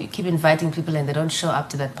keep inviting people and they don't show up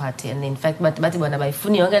to that party? And in fact, why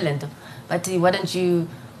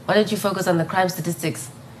don't you focus on the crime statistics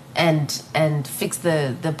and fix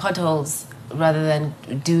the potholes rather than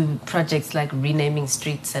do projects like renaming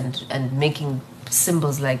streets and making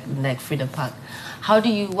symbols like Freedom Park? What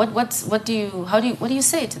do you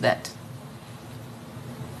say to that?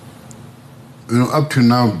 You know, up to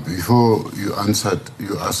now, before you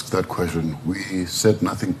asked that question, we said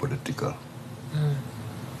nothing political.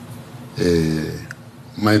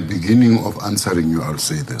 My beginning of answering you, I'll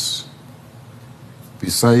say this.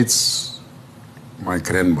 Besides my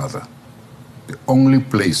grandmother, the only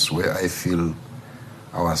place where I feel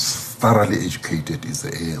I was thoroughly educated is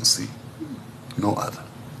the ANC. No other.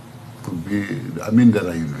 There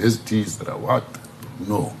are universities, there are what?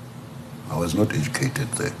 No, I was not educated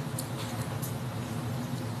there.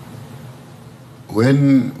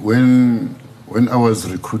 When I was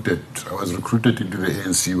recruited into the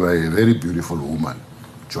ANC by a very beautiful woman,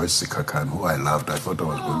 Joyce Sikakan, who I loved. I thought I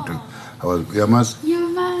was going to. I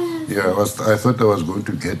thought I was going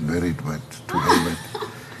to get married, but to her, but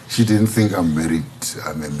she didn't think I'm married.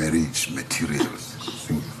 I'm a marriage material.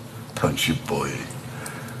 Township boy,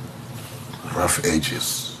 rough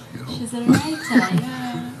edges, you know. She's a writer,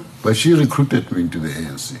 yeah. But she recruited me into the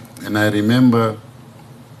ANC, and I remember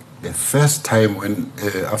the first time when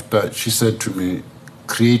after she said to me,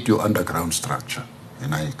 "Create your underground structure,"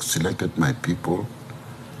 and I selected my people.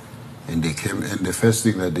 And they came, and the first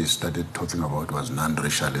thing that they started talking about was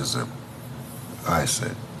non-racialism. I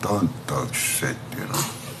said, don't talk shit, you know.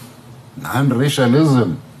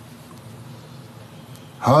 Non-racialism.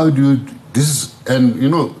 How do you, and you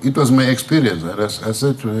know, it was my experience. I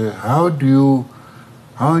said to her, how do you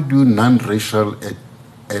non-racial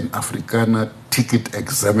an Afrikaner ticket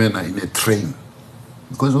examiner in a train.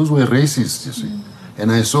 Because those were racist, you see.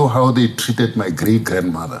 And I saw how they treated my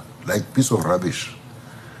great-grandmother, like piece of rubbish.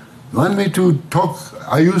 You want me to talk?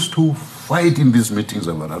 I used to fight in these meetings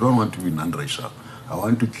about, I don't want to be non-racial. I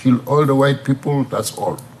want to kill all the white people, that's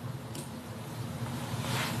all.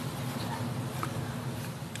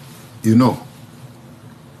 You know,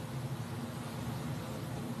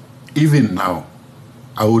 even now,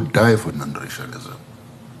 I would die for non-racialism.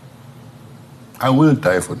 I will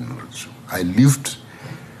die for non-racialism. I lived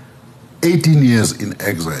 18 years in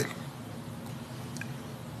exile,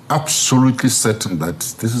 absolutely certain that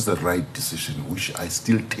this is the right decision, which I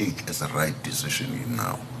still take as the right decision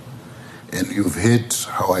now. And you've heard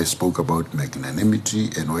how I spoke about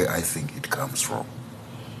magnanimity and where I think it comes from.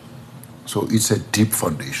 So it's a deep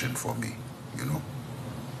foundation for me, you know,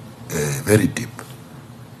 very deep.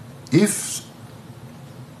 If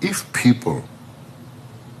people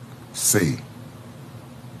say,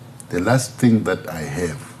 the last thing that I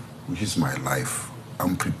have, which is my life,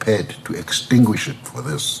 I'm prepared to extinguish it for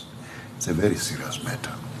this, it's a very serious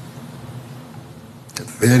matter. It's a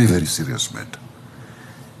very, very serious matter.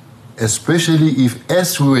 Especially if,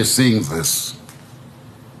 as we were saying this,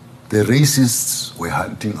 the racists were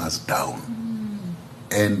hunting us down.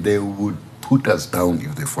 And they would put us down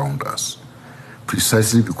if they found us,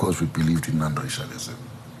 precisely because we believed in non-racialism.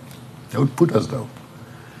 They would put us down.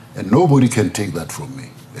 And nobody can take that from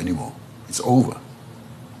me anymore. It's over.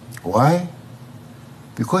 Why?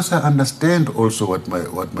 Because I understand also what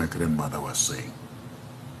my grandmother was saying.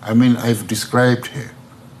 I mean, I've described her.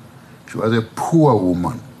 She was a poor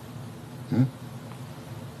woman.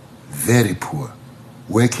 Very poor.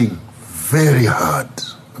 Working very hard.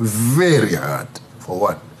 Very hard. For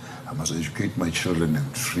what? I must educate my children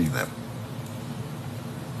and free them.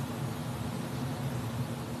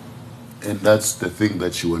 And that's the thing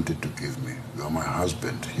that she wanted to give me. You are my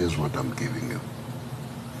husband. Here's what I'm giving you.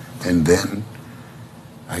 And then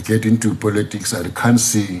I get into politics. I can't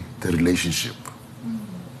see the relationship.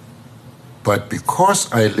 But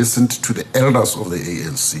because I listened to the elders of the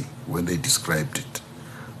ANC when they described it,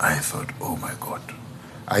 I thought, oh my God.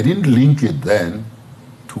 I didn't link it then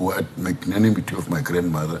to what magnanimity of my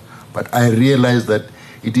grandmother, but I realized that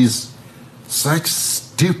it is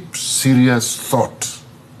such deep, serious thought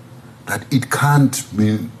that it can't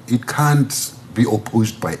be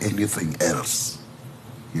opposed by anything else.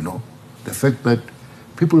 You know, the fact that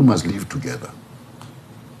people must live together.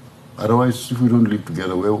 Otherwise, if we don't live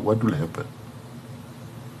together, well, what will happen?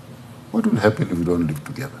 What will happen if we don't live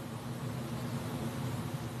together?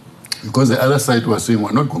 Because the other side was saying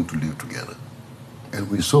we're not going to live together. And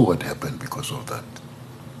we saw what happened because of that.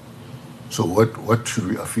 So what should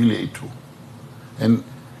we affiliate to? And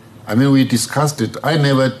I mean, we discussed it. I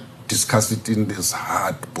never discussed it in this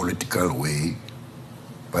hard political way,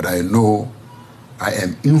 but I know I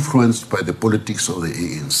am influenced by the politics of the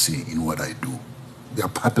ANC in what I do. They are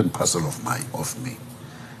part and parcel of me.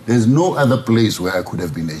 There's no other place where I could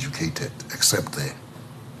have been educated except there.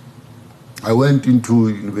 I went into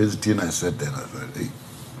university and I sat there and I thought, hey,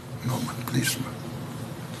 no man, please man.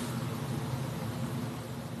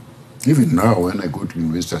 Even now when I go to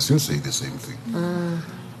university, I still say the same thing.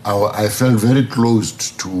 I felt very close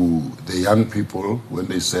to the young people when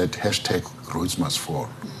they said hashtag roads must fall.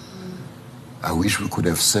 I wish we could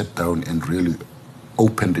have sat down and really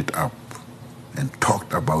opened it up and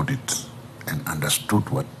talked about it and understood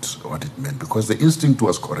what it meant, because the instinct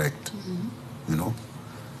was correct, you know.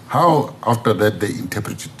 How after that they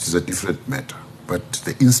interpret it is a different matter, but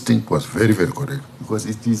the instinct was very, very correct, because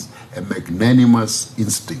it is a magnanimous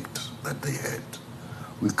instinct that they had.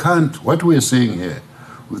 We can't, what we're saying here,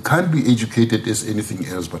 we can't be educated as anything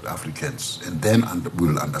else but Africans, and then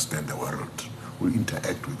we'll understand the world, we'll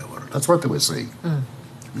interact with the world. That's what they were saying,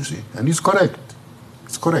 you see, and it's correct,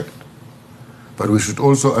 it's correct. But we should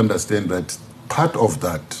also understand that part of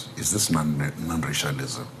that is this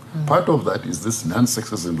non-racialism. Part of that is this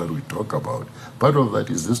non-sexism that we talk about. Part of that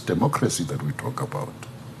is this democracy that we talk about.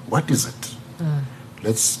 What is it?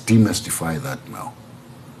 Let's demystify that now.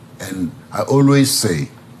 And I always say,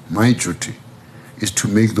 my duty is to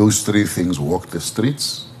make those three things walk the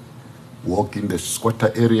streets, walk in the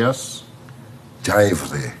squatter areas, jive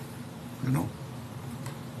there, you know.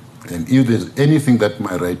 And if there's anything that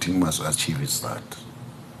my writing must achieve, it's that.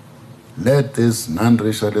 Let this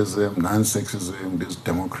non-racialism, non-sexism, this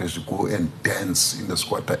democracy go and dance in the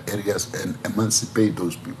squatter areas and emancipate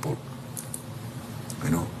those people,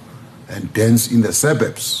 you know, and dance in the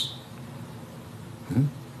suburbs and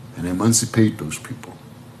emancipate those people.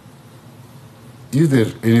 If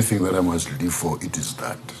there's anything that I must live for, it is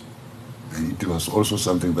that. And it was also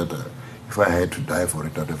something that if I had to die for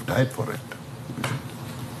it, I'd have died for it.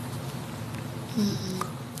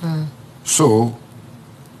 So,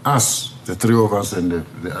 us, the three of us and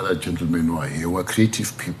the other gentlemen who are here, were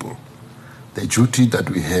creative people. The duty that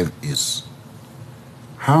we have is,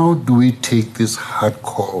 how do we take these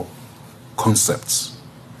hardcore concepts,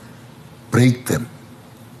 break them,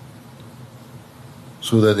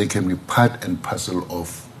 so that they can be part and parcel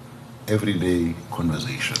of everyday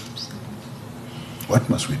conversations? What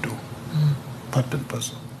must we do? Part and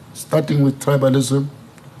parcel. Starting with tribalism,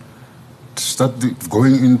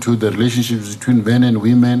 going into the relationships between men and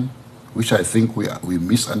women, which I think we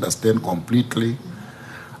misunderstand completely,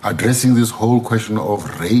 addressing this whole question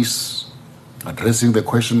of race, addressing the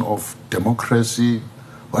question of democracy.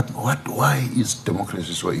 Why is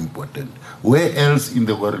democracy so important? Where else in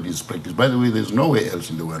the world is practiced? By the way, there's nowhere else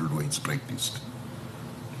in the world where it's practiced.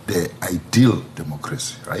 The ideal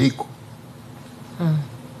democracy, haiko.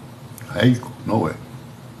 Haiko, nowhere.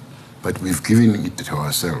 But we've given it to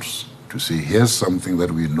ourselves to say, here's something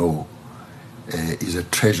that we know is a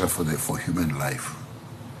treasure for human life.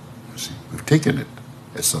 You see, we've taken it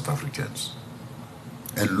as South Africans.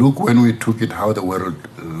 And look, when we took it, how the world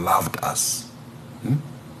loved us.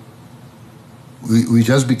 We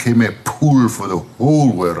just became a pool for the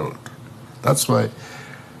whole world. That's why,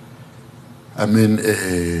 I mean,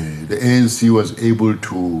 the ANC was able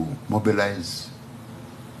to mobilize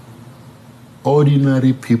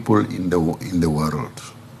ordinary people in the world.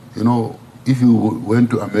 You know, if you went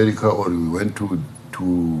to America or you went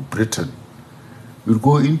to Britain, you'd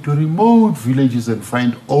go into remote villages and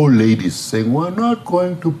find old ladies saying, we're not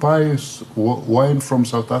going to buy wine from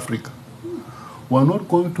South Africa. We're not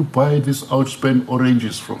going to buy these outspent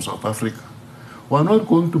oranges from South Africa. We're not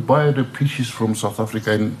going to buy the peaches from South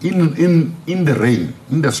Africa. And in the rain,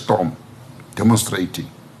 in the storm, demonstrating.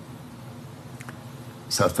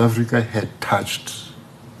 South Africa had touched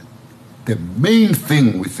the main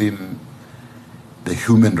thing within the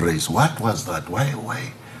human race. What was that?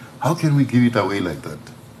 Why? How can we give it away like that?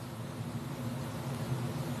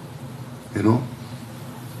 You know?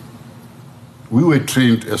 We were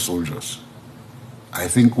trained as soldiers. I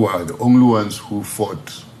think we are the only ones who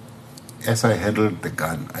fought. As I handled the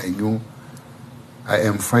gun, I knew I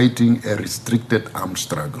am fighting a restricted armed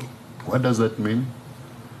struggle. What does that mean?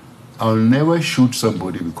 I'll never shoot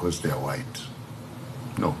somebody because they're white.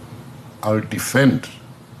 No. I'll defend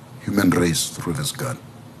human race through this gun.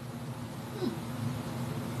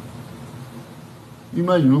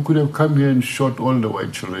 Imagine, we could have come here and shot all the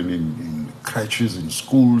white children in crèches, in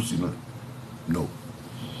schools, you know. No.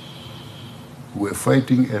 We're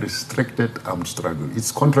fighting a restricted armed struggle.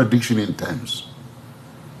 It's contradiction in terms,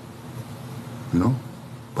 you know,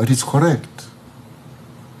 but it's correct.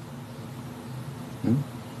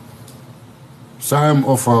 Some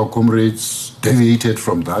of our comrades deviated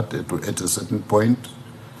from that at a certain point.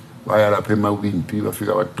 And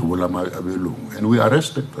we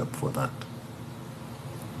arrested them for that.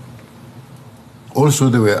 Also,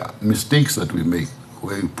 there were mistakes that we make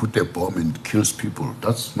where you put a bomb and kills people.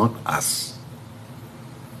 That's not us.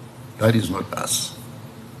 That is not us.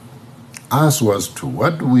 Us was to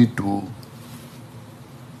what do we do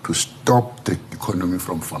to stop the economy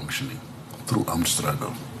from functioning through armed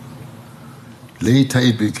struggle. Later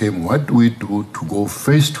it became what do we do to go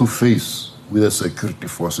face to face with the security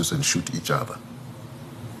forces and shoot each other.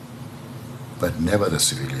 But never the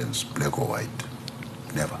civilians, black or white.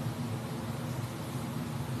 Never.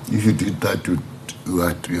 If you did that, you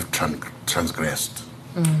have transgressed.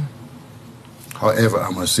 However, I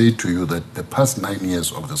must say to you that the past 9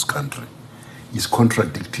 years of this country is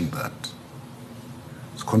contradicting that.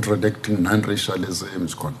 It's contradicting non-racialism,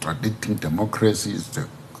 it's contradicting democracy,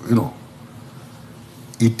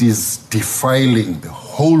 it is defiling the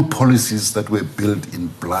whole policies that were built in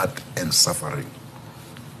blood and suffering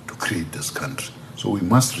to create this country. So we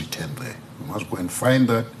must return there. We must go and find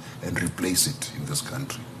that and replace it in this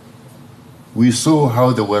country. We saw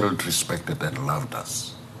how the world respected and loved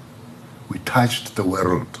us. We touched the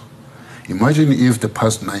world. Imagine if the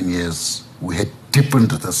past 9 years we had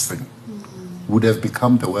deepened this thing, would have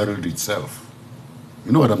become the world itself.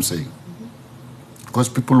 You know what I'm saying? Because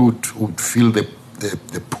people would feel the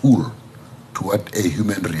pull toward a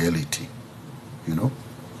human reality, you know?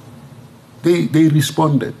 They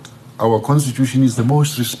responded. Our constitution is the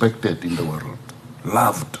most respected in the world,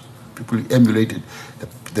 loved. People emulated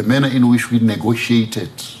the manner in which we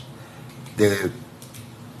negotiated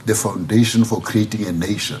the foundation for creating a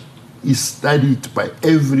nation is studied by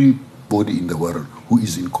everybody in the world who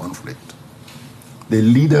is in conflict. The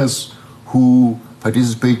leaders who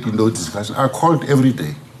participate in those discussions are called every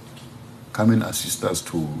day. come and assist us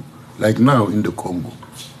to, like now in the Congo.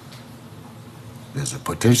 There's a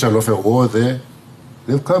potential of a war there.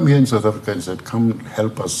 They've come here in South Africa and said, come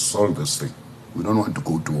help us solve this thing. We don't want to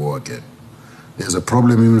go to war again. There's a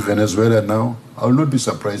problem in Venezuela now. I will not be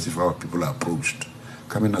surprised if our people are approached.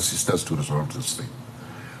 Come and assist us to resolve this thing.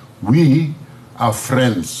 We are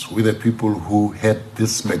friends with the people who had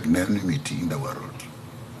this magnanimity in the world.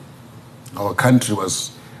 Our country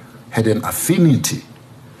had an affinity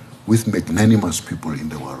with magnanimous people in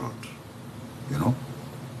the world, you know,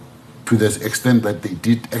 to the extent that they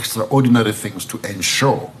did extraordinary things to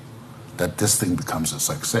ensure that this thing becomes a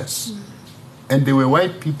success. And they were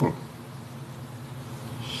white people.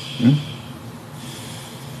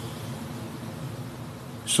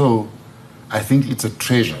 So I think it's a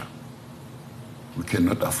treasure we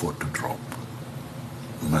cannot afford to drop.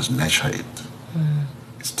 We must nurture it.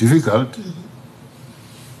 It's difficult.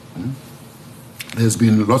 There's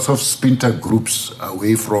been lots of splinter groups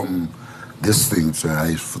away from this thing. So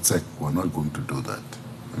we're not going to do that.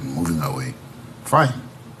 We're moving away. Fine,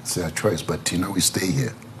 it's their choice. But we stay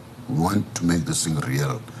here. We want to make this thing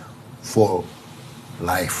real for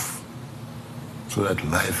life, so that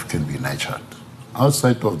life can be nurtured.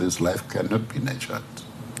 Outside of this, life cannot be nurtured.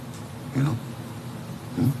 You know?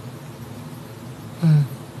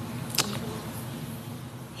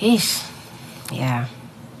 Yeesh. Yeah.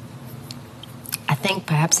 I think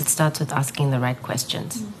perhaps it starts with asking the right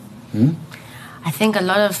questions. I think a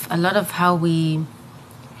lot of how we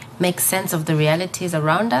make sense of the realities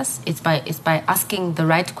around us is by asking the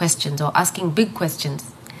right questions or asking big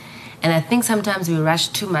questions. And I think sometimes we rush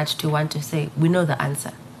too much to want to say we know the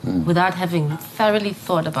answer without having thoroughly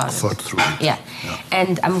thought about it. Thought through it. Yeah.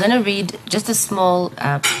 And I'm going to read just a small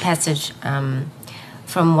passage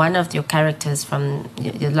from one of your characters from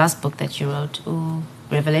your last book that you wrote,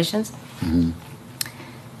 Revelations, in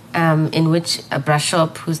which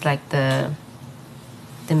Brashop, who's like the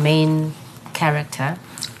main character,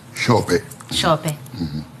 Shope.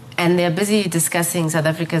 And they're busy discussing South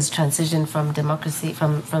Africa's transition from democracy,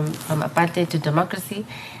 from apartheid to democracy.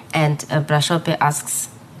 And Brashope asks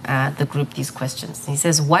the group these questions. He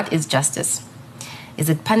says, what is justice? Is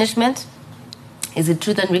it punishment? Is it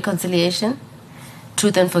truth and reconciliation?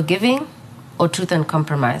 Truth and forgiving? Or truth and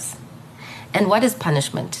compromise? And what is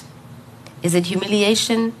punishment? Is it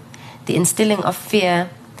humiliation? The instilling of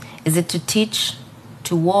fear? Is it to teach?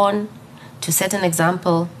 To warn? To set an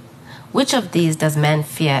example? Which of these does man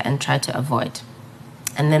fear and try to avoid?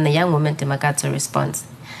 And then the young woman, Temakato, responds,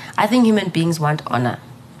 I think human beings want honor.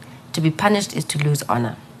 To be punished is to lose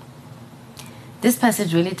honor. This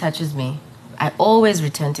passage really touches me. I always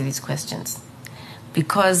return to these questions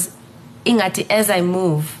because ingati, as I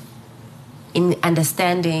move in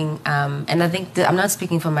understanding, and I think I'm not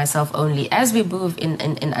speaking for myself only, as we move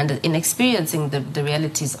in experiencing the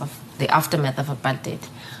realities of the aftermath of apartheid,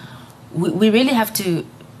 we really have to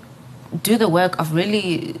do the work of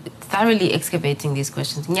really thoroughly excavating these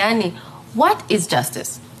questions. Nyani, what is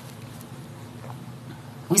justice?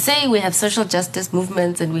 We say we have social justice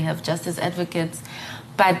movements and we have justice advocates,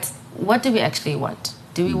 but what do we actually want?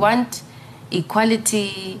 Do we want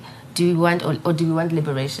equality? Do we want, or do we want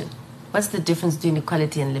liberation? What's the difference between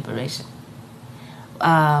equality and liberation?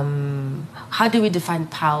 How do we define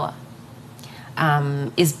power?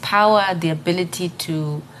 Is power the ability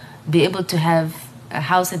to be able to have a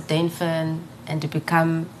house at Dainfern and to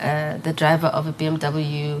become the driver of a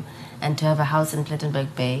BMW and to have a house in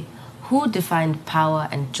Plettenberg Bay? Who defined power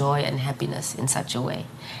and joy and happiness in such a way?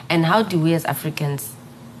 And how do we as Africans,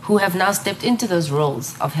 who have now stepped into those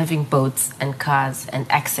roles of having boats and cars and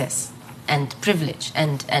access and privilege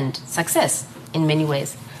and success in many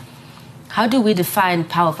ways, how do we define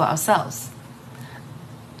power for ourselves?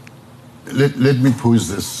 Let me pose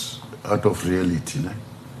this out of reality. No?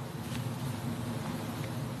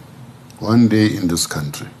 One day in this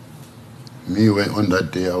country, on that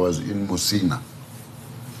day I was in Mosina,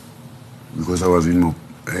 because I was in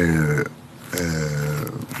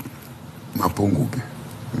Mapungube,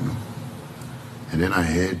 you know. And then I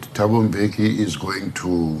heard Thabo Mbeki is going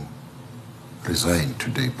to resign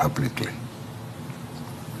today publicly.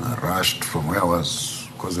 I rushed from where I was,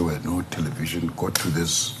 because there were no television, got to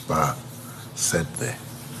this bar, sat there,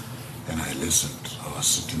 and I listened. I was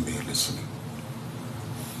sitting there listening.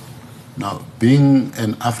 Now, being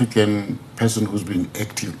an African person who's been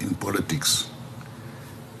active in politics,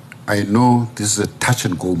 I know this is a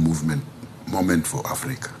touch-and-go moment for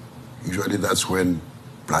Africa. Usually that's when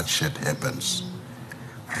bloodshed happens.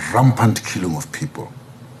 Rampant killing of people.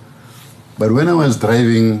 But when I was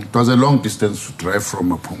driving, it was a long distance to drive from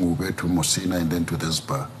Mapungube to Mosina and then to this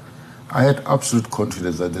bar. I had absolute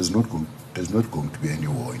confidence that there's not there's not going to be any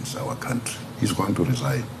war in our country. He's going to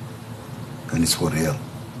resign. And it's for real.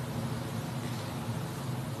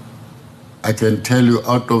 I can tell you,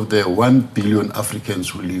 out of the 1 billion Africans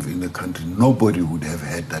who live in the country, nobody would have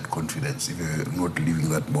had that confidence if they were not living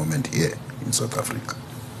that moment here in South Africa.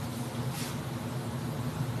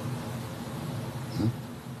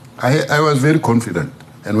 I was very confident.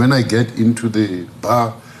 And when I get into the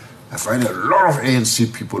bar, I find a lot of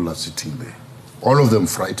ANC people are sitting there. All of them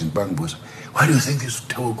frightened. Bangbo's, what do you think is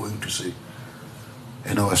Tabo going to say?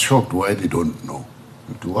 And I was shocked why they don't know.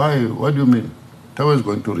 Why? What do you mean? Tabo is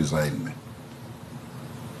going to resign, man.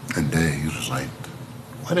 And there he resigned.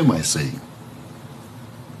 What am I saying?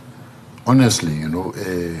 Honestly, you know,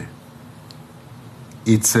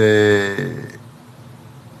 it's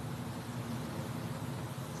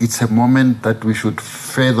a moment that we should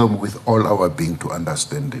fathom with all our being to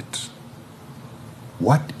understand it.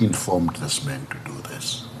 What informed this man to do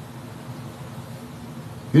this?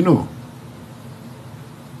 You know,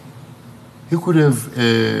 he could have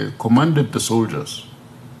commanded the soldiers.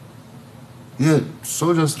 Yeah,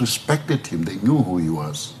 soldiers respected him. They knew who he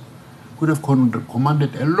was. Could have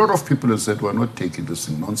commanded a lot of people and said, we're not taking this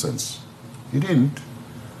in nonsense. He didn't.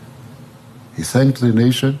 He thanked the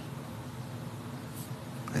nation.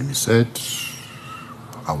 And he said,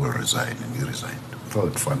 I will resign. And he resigned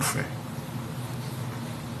without fanfare.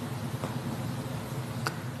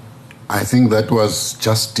 I think that was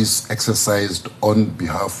justice exercised on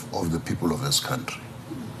behalf of the people of this country.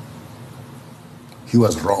 He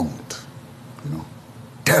was wronged, you know,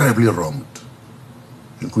 terribly wronged.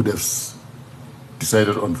 He could have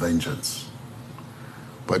decided on vengeance.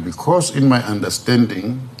 But because in my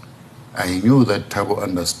understanding, I knew that Thabo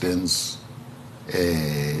understands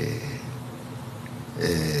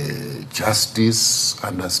justice,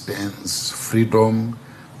 understands freedom,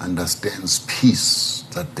 understands peace,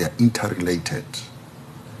 that they're interrelated.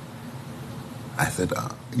 I said,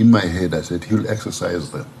 in my head, I said, he'll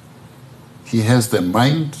exercise them. He has the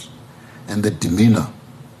mind and the demeanor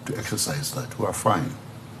to exercise that. We're fine.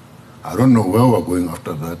 I don't know where we're going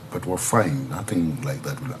after that, but we're fine. Nothing like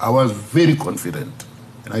that. I was very confident,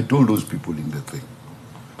 and I told those people in the thing.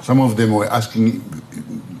 Some of them were asking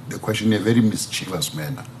the question in a very mischievous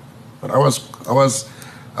manner, but I was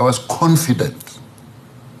confident,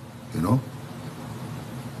 you know.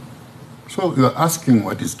 So you're asking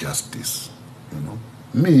what is justice, you know.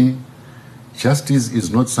 Me, justice is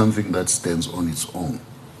not something that stands on its own.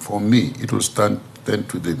 For me, it will stand then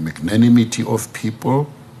to the magnanimity of people.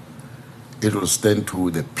 It will stand to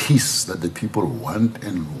the peace that the people want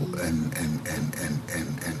and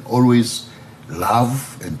always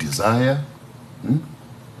love and desire.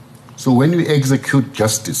 So when we execute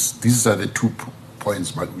justice, these are the 2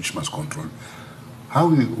 points which must control. How are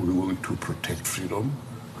we going to protect freedom?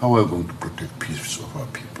 How are we going to protect peace of our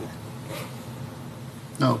people?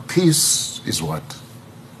 Now, peace is what?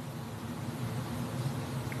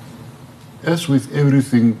 As with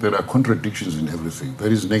everything, there are contradictions in everything.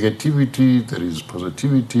 There is negativity, there is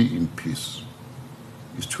positivity in peace.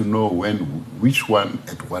 It's to know which one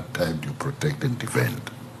at what time do you protect and defend.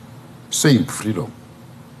 Same, freedom.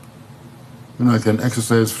 You know, I can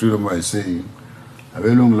exercise freedom by saying,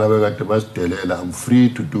 I'm free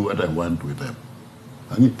to do what I want with them.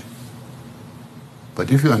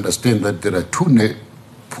 But if you understand that there are 2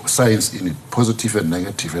 sides in it, positive and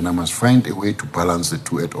negative, and I must find a way to balance the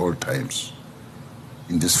 2 at all times,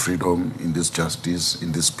 in this freedom, in this justice,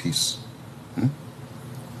 in this peace.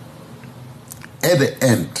 At the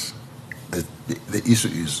end, the issue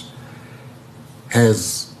is,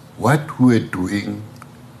 has what we're doing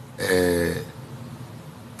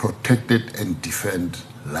protected and defend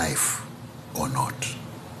life or not?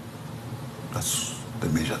 That's the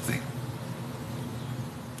major thing.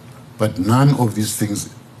 But none of these things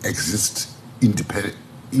exist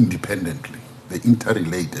independently. They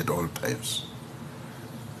interrelate at all times.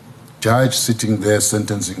 Judge sitting there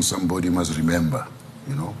sentencing somebody must remember,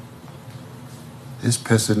 you know, this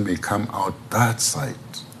person may come out that side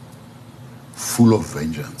full of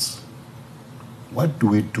vengeance. What do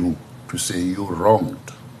we do to say you're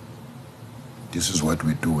wronged? This is what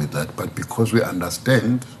we do with that. But because we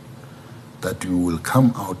understand that you will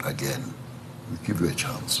come out again, we give you a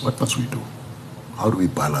chance. What must we do? How do we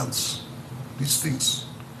balance these things?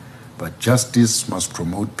 But justice must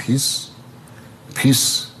promote peace.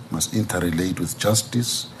 Peace must interrelate with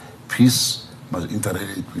justice. Peace must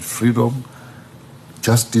interrelate with freedom.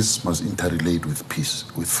 Justice must interrelate with peace,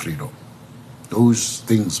 with freedom. Those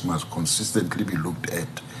things must consistently be looked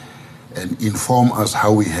at and inform us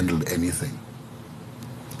how we handle anything.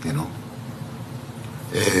 You know,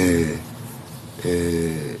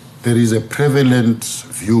 there is a prevalent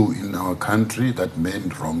view in our country that men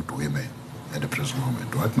wronged women at the present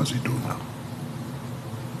moment. What must we do now?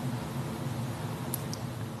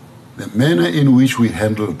 The manner in which we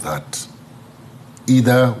handle that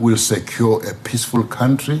either will secure a peaceful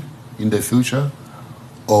country in the future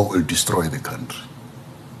or will destroy the country.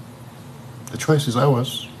 The choice is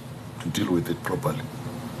ours to deal with it properly.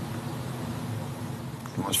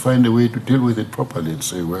 We must find a way to deal with it properly and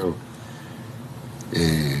say, well,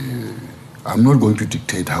 I'm not going to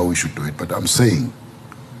dictate how we should do it, but I'm saying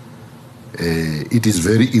it is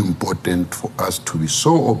very important for us to be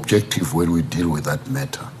so objective when we deal with that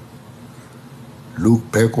matter.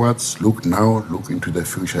 Look backwards, look now, look into the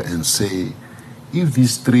future and say, if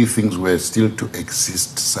these three things were still to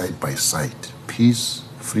exist side by side, peace,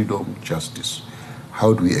 freedom, justice,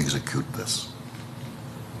 how do we execute this?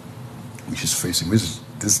 Which is facing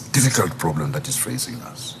this difficult problem that is facing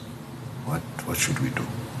us. What should we do?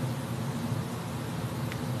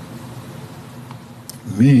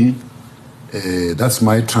 Me, that's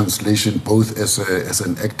my translation, both as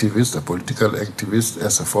an activist, a political activist,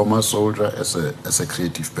 as a former soldier, as a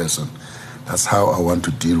creative person. That's how I want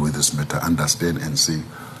to deal with this matter, understand and say,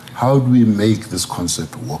 how do we make this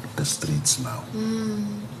concept walk the streets now?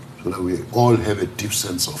 So that we all have a deep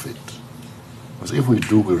sense of it. Because if we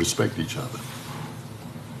do, we'll respect each other.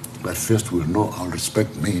 But first we'll know, I'll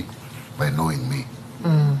respect me by knowing me.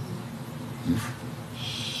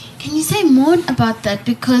 Can you say more about that?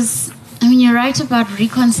 Because, I mean, you're right about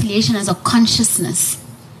reconciliation as a consciousness.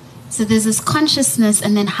 So there's this consciousness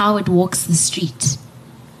and then how it walks the street.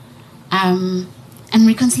 And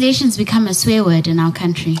reconciliation has become a swear word in our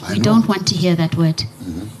country. We don't want to hear that word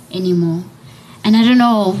anymore. And I don't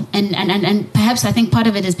know, and perhaps I think part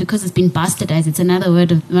of it is because it's been bastardized. It's another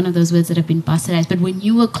word, one of those words that have been bastardized. But when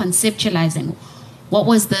you were conceptualizing, what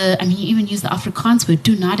was the, I mean, you even used the Afrikaans word,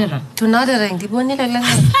 toenadering. Toenadering,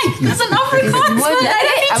 That's an Afrikaans word.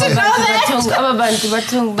 I didn't know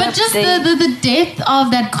that. But just the depth of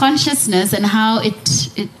that consciousness and how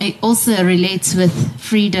it also relates with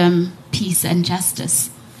freedom, peace, and justice.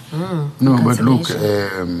 No, but look,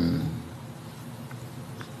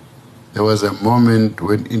 there was a moment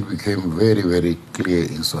when it became very, very clear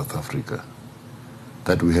in South Africa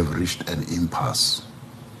that we have reached an impasse.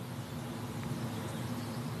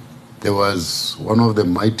 There was one of the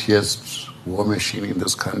mightiest war machines in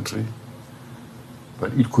this country,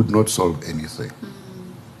 but it could not solve anything.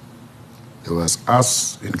 There was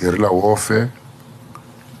us in guerrilla warfare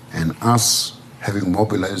and us having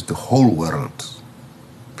mobilized the whole world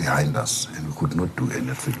behind us, and we could not do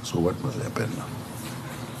anything. So what must happen now?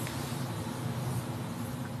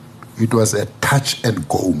 It was a touch and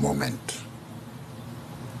go moment,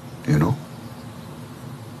 you know.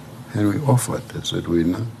 And we offered and said, we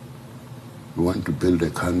want to build a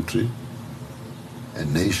country, a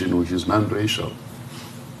nation which is non-racial.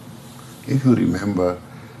 If you remember,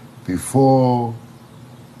 before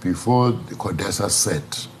the CODESA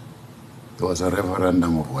set, there was a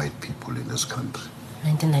referendum of white people in this country.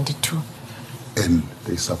 1992. And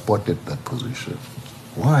they supported that position.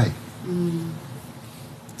 Why?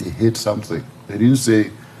 They hate something. They didn't say,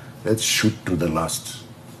 let's shoot to the last.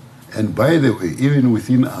 And by the way, even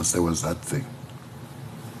within us, there was that thing.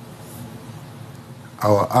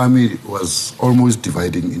 Our army was almost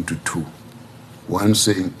dividing into two. One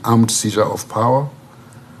saying armed seizure of power,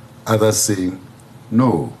 others saying,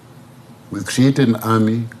 no, we create an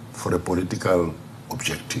army for a political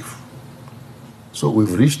objective. So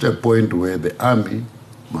we've reached a point where the army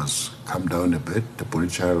must come down a bit, the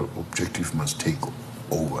political objective must take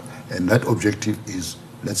over. And that objective is,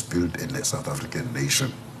 let's build a South African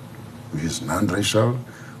nation, which is non-racial,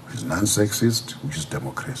 which is non-sexist, which is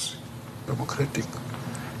democratic.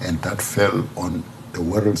 And that fell on the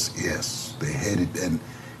world's ears. They heard it, and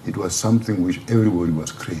it was something which everybody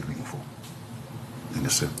was craving for.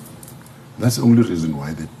 Understand? That's the only reason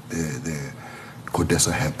why the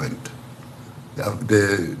CODESA happened.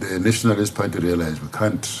 The Nationalist Party realized we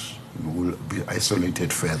can't, we'll be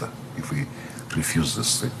isolated further if we refuse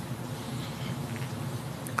this thing.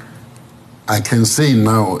 I can say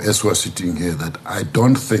now, as we're sitting here, that I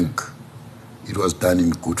don't think it was done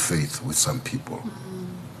in good faith with some people.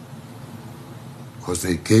 Because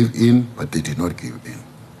they gave in, but they did not give in.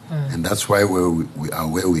 And that's why we are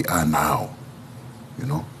where we are now. You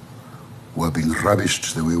know, we're being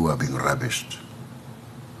rubbished the way we're being rubbished.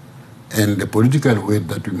 And the political word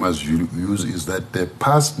that we must use is that the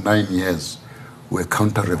past 9 years were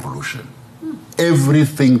counter-revolution.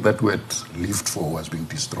 Everything that we had lived for was being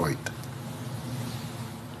destroyed.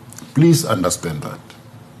 Please understand that.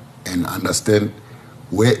 And understand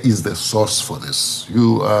Where is the source for this?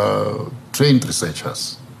 You are trained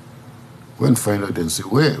researchers. Go and find out and see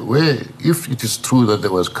where, if it is true that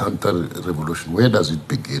there was counter-revolution, where does it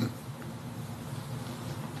begin?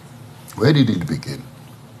 Where did it begin?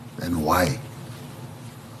 And why?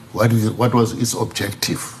 What was its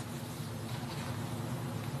objective?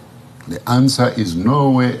 The answer is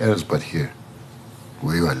nowhere else but here,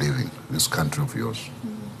 where you are living, this country of yours,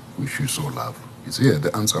 which you so love. It's here.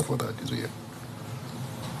 The answer for that is here.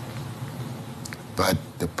 But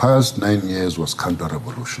the past 9 years was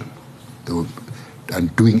counter-revolution. They were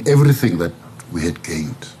and doing everything that we had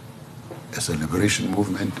gained as a liberation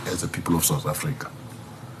movement, as the people of South Africa.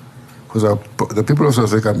 Because the people of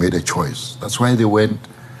South Africa made a choice. That's why they went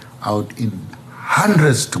out in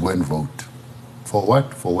hundreds to go and vote. For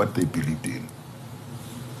what? For what they believed in.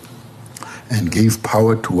 And gave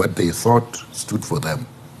power to what they thought stood for them.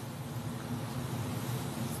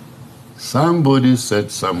 Somebody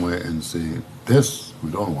said somewhere and said, this,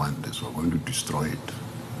 we don't want this, we're going to destroy it.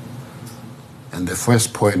 And the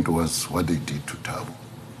first point was what they did to Thabo.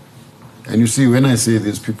 And you see, when I say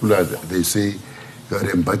this, people they say, you're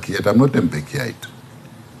a Mbakite. I'm not a Mbakite.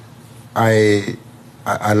 I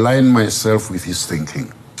align myself with his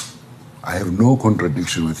thinking. I have no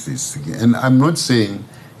contradiction with his thinking. And I'm not saying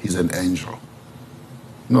he's an angel.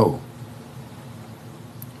 No.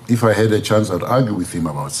 If I had a chance, I'd argue with him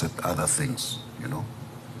about other things, you know.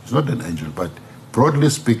 He's not an angel, but broadly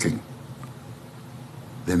speaking,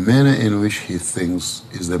 the manner in which he thinks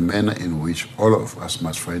is the manner in which all of us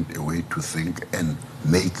must find a way to think and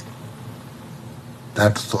make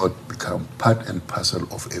that thought become part and parcel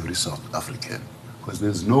of every South African. Because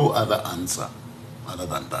there's no other answer other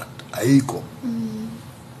than that. Aiko.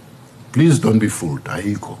 Please don't be fooled.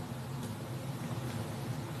 Aiko.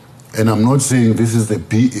 And I'm not saying this is the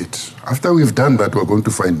be it. After we've done that, we're going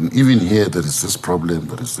to find, even here, there is this problem,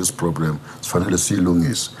 there is this problem. It's finally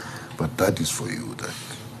silungis. But that is for you. That.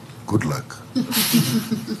 Good luck.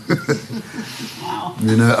 Wow.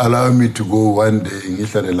 You know, allow me to go one day,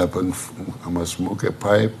 I must smoke a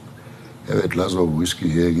pipe, have a glass of whiskey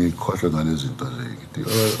here, I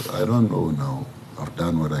don't know now. I've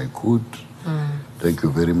done what I could. Thank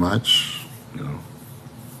you very much. You know.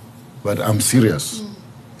 But I'm serious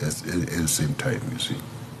at the same time, you see.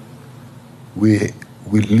 We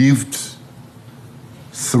lived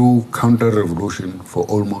through counter-revolution for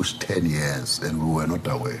almost 10 years and we were not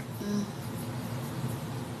aware.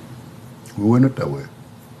 We were not aware.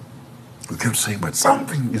 We kept saying, but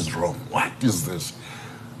something is wrong. What is this?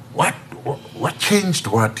 What changed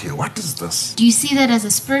what here? What is this? Do you see that as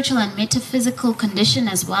a spiritual and metaphysical condition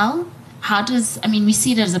as well? We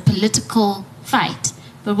see it as a political fight,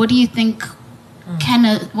 but what do you think,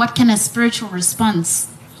 what can a spiritual response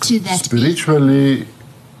to that be? Spiritually,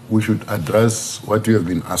 we should address what you have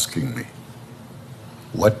been asking me.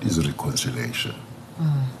 What is reconciliation?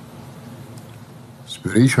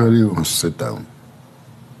 Spiritually, we must sit down.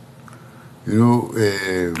 You know,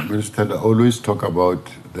 Minister, I always talk about,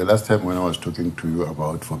 the last time when I was talking to you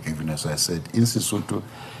about forgiveness, I said, in Sesotho,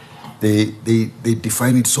 they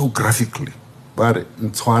define it so graphically. But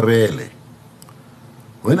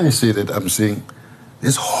when I say that, I'm saying,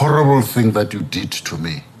 this horrible thing that you did to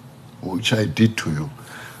me, which I did to you,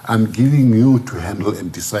 I'm giving you to handle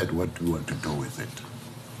and decide what you want to do with it.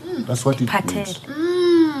 That's what it means.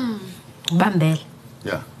 Bambel.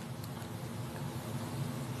 Yeah.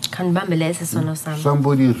 Somebody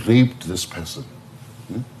Somebody raped this person.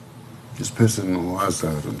 This person was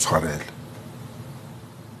a Ntshwarele.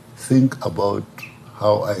 Think about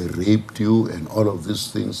how I raped you and all of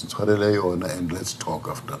these things, Ntshwarele, and let's talk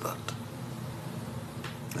after that.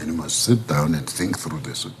 And you must sit down and think through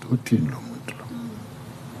this.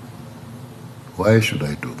 Why should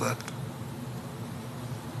I do that?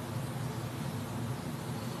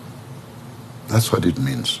 That's what it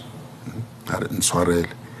means.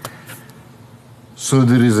 So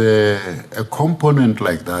there is a component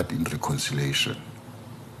like that in reconciliation.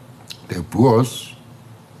 The Boers,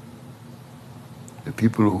 the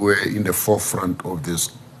people who were in the forefront of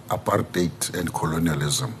this apartheid and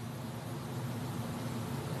colonialism.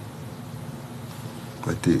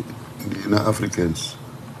 But the Africans,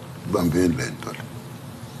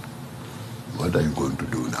 what are you going to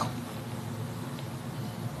do now?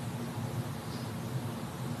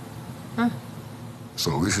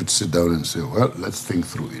 So we should sit down and say, well, let's think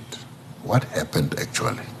through it. What happened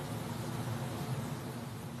actually?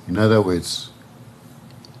 In other words,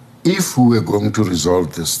 if we were going to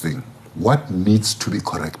resolve this thing, what needs to be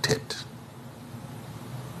corrected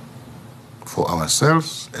for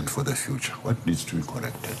ourselves and for the future? What needs to be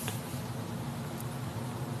corrected?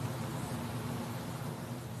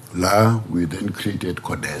 we then created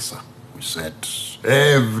Codesa. We said,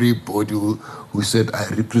 everybody who said, I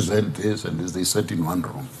represent this and this, they sat in one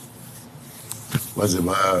room. Was a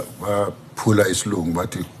pula islung,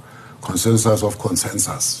 but consensus of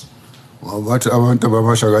consensus. What I want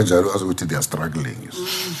to they are struggling.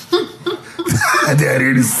 They are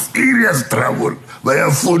in serious trouble. But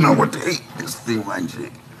I phone what this thing, man.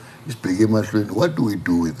 What do we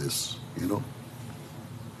do with this? You know?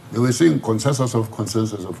 They were saying consensus of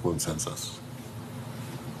consensus of consensus.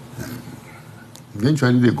 And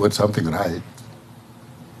eventually they got something right.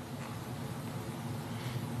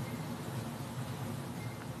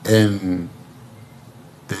 And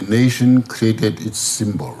the nation created its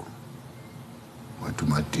symbol,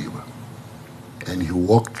 Matumativa. And he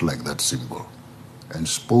walked like that symbol and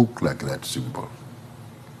spoke like that symbol.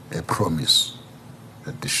 A promise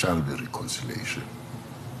that there shall be reconciliation.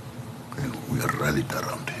 And we are rallied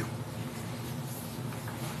around him.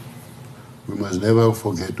 We must never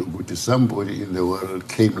forget Uguti. Somebody in the world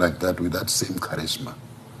came like that with that same charisma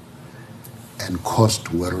and caused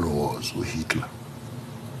world wars with Hitler.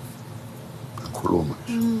 We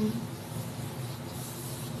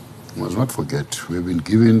must not forget, we've been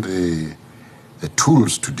given the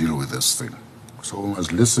tools to deal with this thing. So we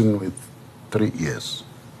must listen with 3 ears.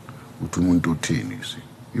 You see.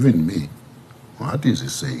 Even me, what is he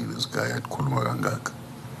saying, this guy at Kulumagangaka?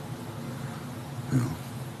 You know,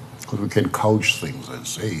 because we can couch things and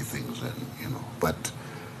say things, and you know, but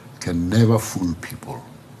can never fool people.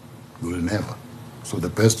 You will never. So the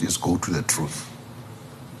best is go to the truth.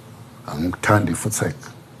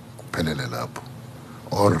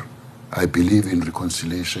 Or I believe in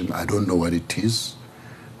reconciliation. I don't know what it is,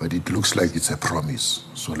 but it looks like it's a promise.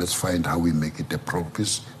 So let's find how we make it a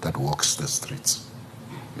promise that walks the streets.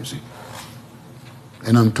 You see?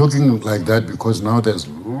 And I'm talking like that because now there's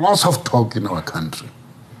lots of talk in our country.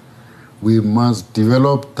 We must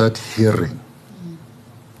develop that hearing.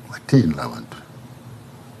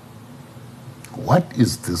 What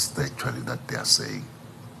is this actually that they are saying?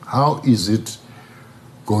 How is it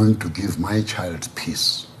going to give my child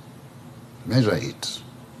peace? Measure it.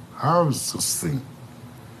 How is this thing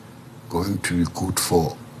going to be good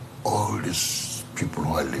for all these people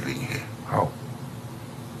who are living here? How?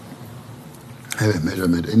 Have a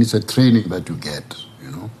measurement, and it's a training that you get,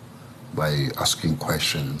 you know, by asking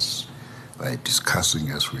questions, by discussing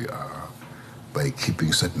as we are, by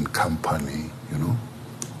keeping certain company, you know.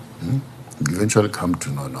 You eventually come to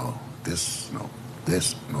know, this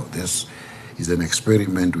is an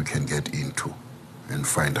experiment we can get into and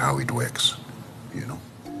find how it works, you know.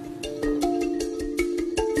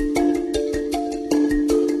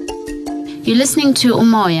 You're listening to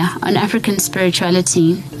Umoya on African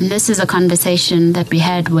spirituality, and this is a conversation that we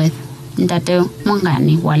had with Ntate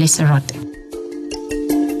Mongane Wally Serote.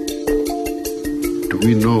 Do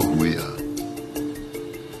we know who we are?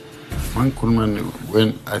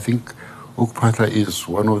 When I think Ukpatha is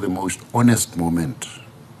one of the most honest moments.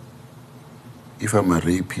 If I'm a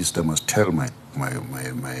rapist, I must tell my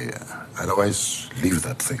otherwise leave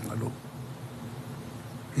that thing alone.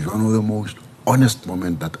 It's one of the most honest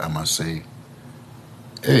moments that I must say,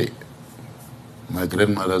 hey, my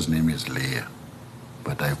grandmother's name is Leah,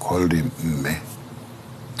 but I called him Mme.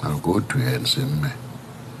 I'll go to her and say, Mme,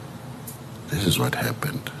 this is what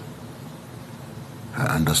happened. I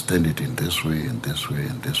understand it in this way, and this way,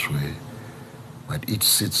 and this way, but it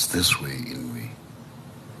sits this way in me.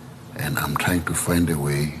 And I'm trying to find a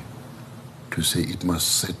way to say it must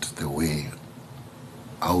sit the way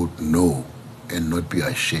I would know and not be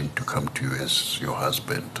ashamed to come to you as your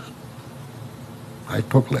husband. I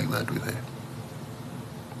talk like that with her.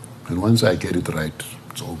 And once I get it right,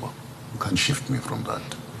 it's over. You can't shift me from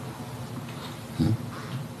that.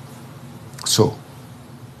 So,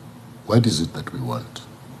 what is it that we want?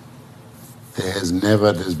 There's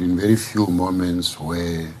been very few moments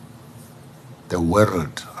where the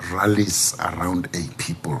world rallies around a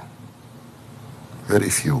people. Very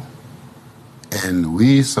few. And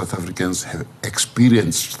we South Africans have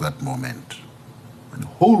experienced that moment. And the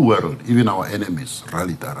whole world, even our enemies,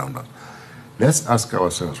 rallied around us. Let's ask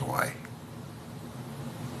ourselves why.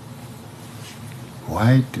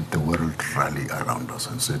 Why did the world rally around us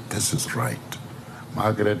and say, this is right?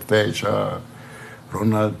 Margaret Thatcher,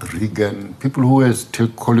 Ronald Reagan, people who were still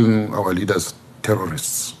calling our leaders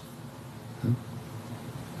terrorists.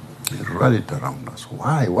 They rallied around us.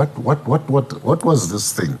 Why? What was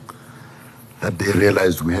this thing that they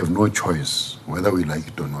realized we have no choice, whether we like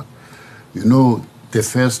it or not? You know, the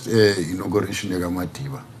first inauguration of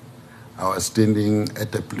Matiba, I was standing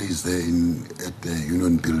at a place there at the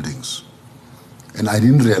Union Buildings. And I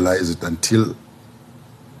didn't realize it until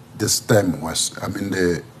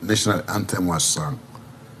the national anthem was sung.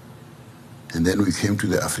 And then we came to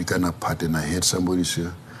the Afrikaner part and I heard somebody say,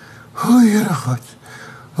 oh,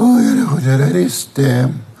 that is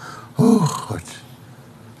them. Oh, God.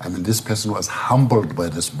 I mean, this person was humbled by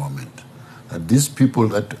this moment. That these people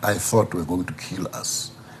that I thought were going to kill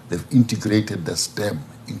us, they've integrated the stem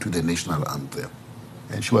into the national anthem.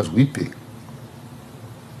 And she was weeping.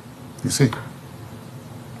 You see?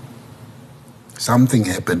 Something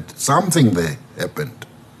happened. Something there happened.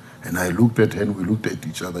 And I looked at her and we looked at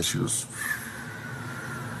each other. She was,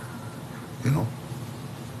 you know.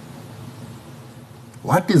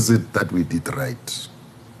 What is it that we did right?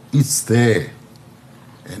 It's there.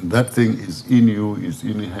 And that thing is in you, is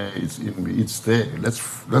in her, it's in me. It's there.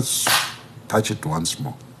 Let's touch it once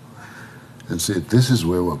more and say, this is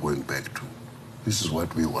where we're going back to. This is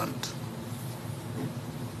what we want.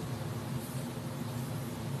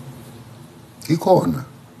 Ikona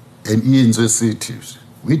and ENZ cities,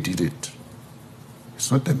 we did it.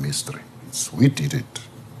 It's not a mystery. We did it.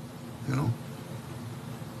 You know?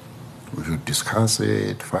 We should discuss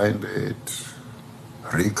it, find it,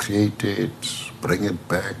 recreate it, bring it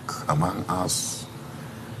back among us,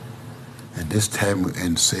 and this time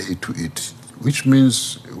and say to it, which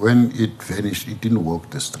means when it vanished, it didn't walk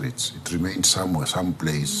the streets. It remained somewhere,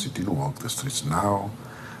 someplace. It didn't walk the streets. Now,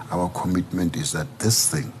 our commitment is that this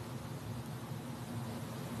thing,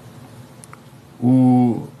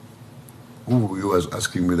 you was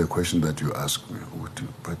asking me the question that you asked me,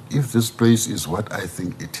 but if this place is what I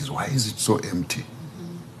think it is, why is it so empty?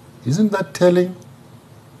 Mm-hmm. Isn't that telling?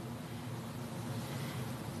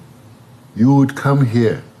 You would come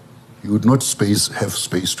here, you would not have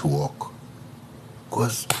space to walk.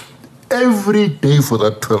 Because every day for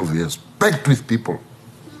that 12 years, packed with people.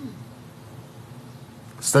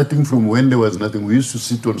 Starting from when there was nothing, we used to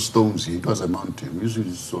sit on stones here. It was a mountain. We used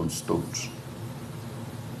to sit on stones.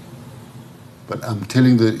 But I'm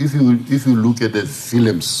telling you, if you look at the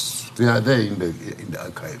films, they are there in the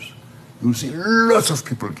archives. You'll see lots of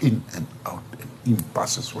people in and out and in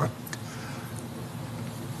buses. What?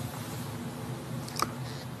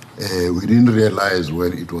 We didn't realize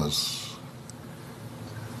when it was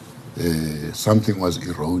something was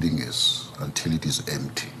eroding us until it is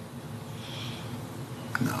empty.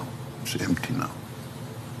 Now it's empty now.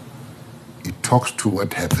 It talks to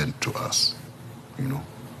what happened to us, you know.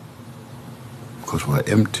 Because we're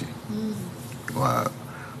empty. We're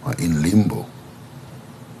in limbo.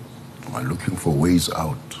 We're looking for ways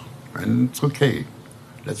out. And it's okay.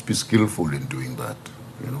 Let's be skillful in doing that,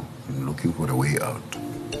 you know, in looking for a way out.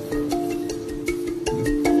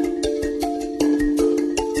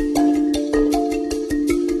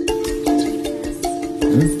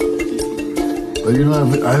 But you know,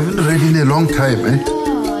 I haven't read in a long time, eh?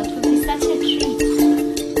 Oh, it would be such a treat.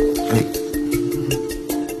 Hey.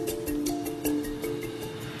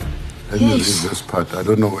 Let me read this part. I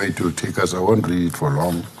don't know where it will take us. I won't read it for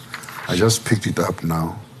long. I just picked it up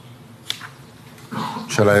now.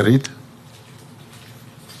 Shall I read?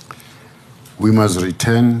 We must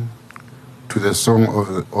return to the song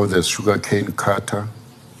of the sugarcane carter,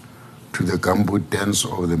 to the gumboot dance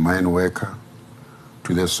of the mine worker,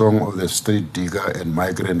 to the song of the street digger and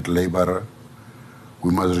migrant laborer.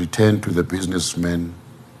 We must return to the businessman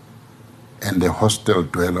and the hostel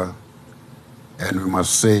dweller, and we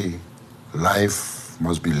must say, life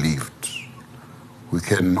must be lived. We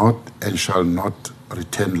cannot and shall not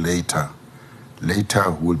return later.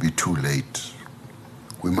 Later will be too late.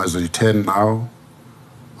 We must return now.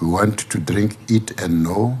 We want to drink, eat, and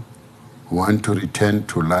know. We want to return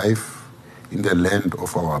to life in the land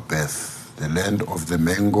of our birth, the land of the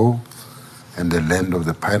mango and the land of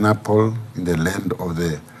the pineapple, in the land of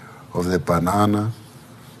the banana,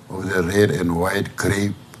 of the red and white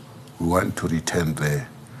grape. We want to return there,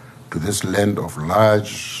 to this land of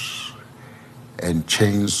large and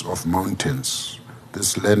chains of mountains,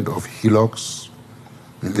 this land of hillocks,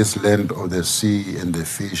 in this land of the sea and the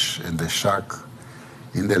fish and the shark,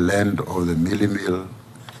 in the land of the mealie meal,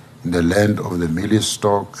 in the land of the mealie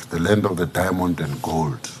stalk, the land of the diamond and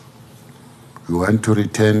gold. We want to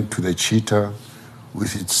return to the cheetah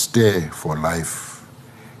with its stare for life,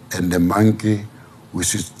 and the monkey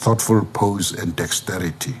with its thoughtful pose and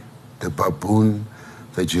dexterity, the baboon,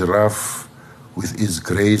 the giraffe with its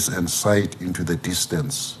grace and sight into the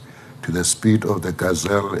distance, to the speed of the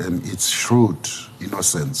gazelle and its shrewd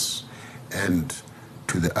innocence, and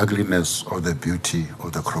to the ugliness of the beauty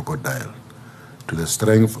of the crocodile, to the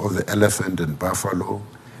strength of the elephant and buffalo,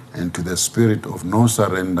 and to the spirit of no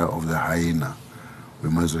surrender of the hyena. We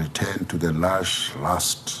must return to the lush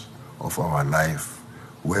lust of our life,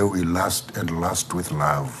 where we lust and lust with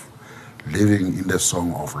love, living in the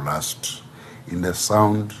song of lust, in the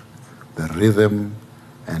sound, the rhythm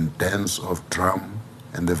and dance of drum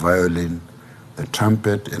and the violin, the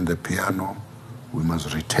trumpet and the piano. We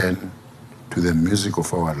must return to the music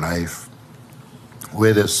of our life,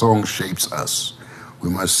 where the song shapes us. We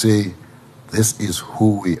must say, this is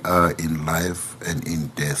who we are in life and in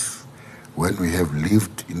death, when we have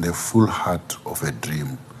lived in the full heart of a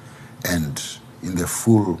dream and in the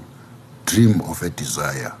full dream of a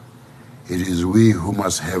desire. It is we who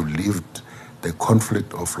must have lived the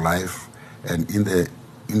conflict of life, and in the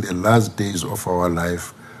last days of our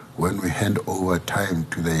life, when we hand over time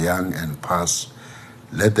to the young and pass,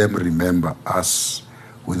 let them remember us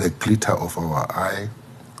with a glitter of our eye,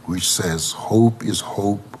 which says, hope is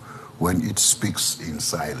hope when it speaks in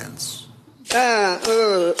silence.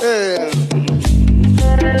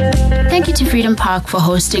 Thank you to Freedom Park for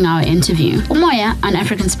hosting our interview. Umoya on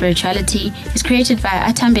African Spirituality is created by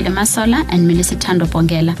Atambile Masola and Melissa Tando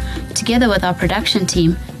Bongela, together with our production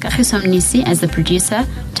team, Kagiso Mnisi as the producer,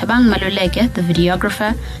 Tabang Maluleke, the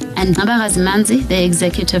videographer, and Nabagaz Manzi, the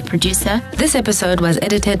executive producer. This episode was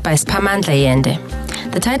edited by Spamandla Yende.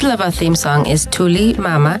 The title of our theme song is Tuli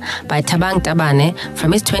Mama by Tabang Tabane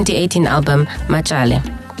from his 2018 album Machale.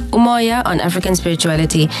 Umoya on African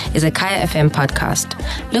Spirituality is a Kaya FM podcast.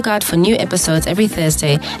 Look out for new episodes every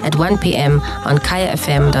Thursday at 1 p.m. on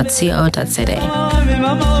kayafm.co.za.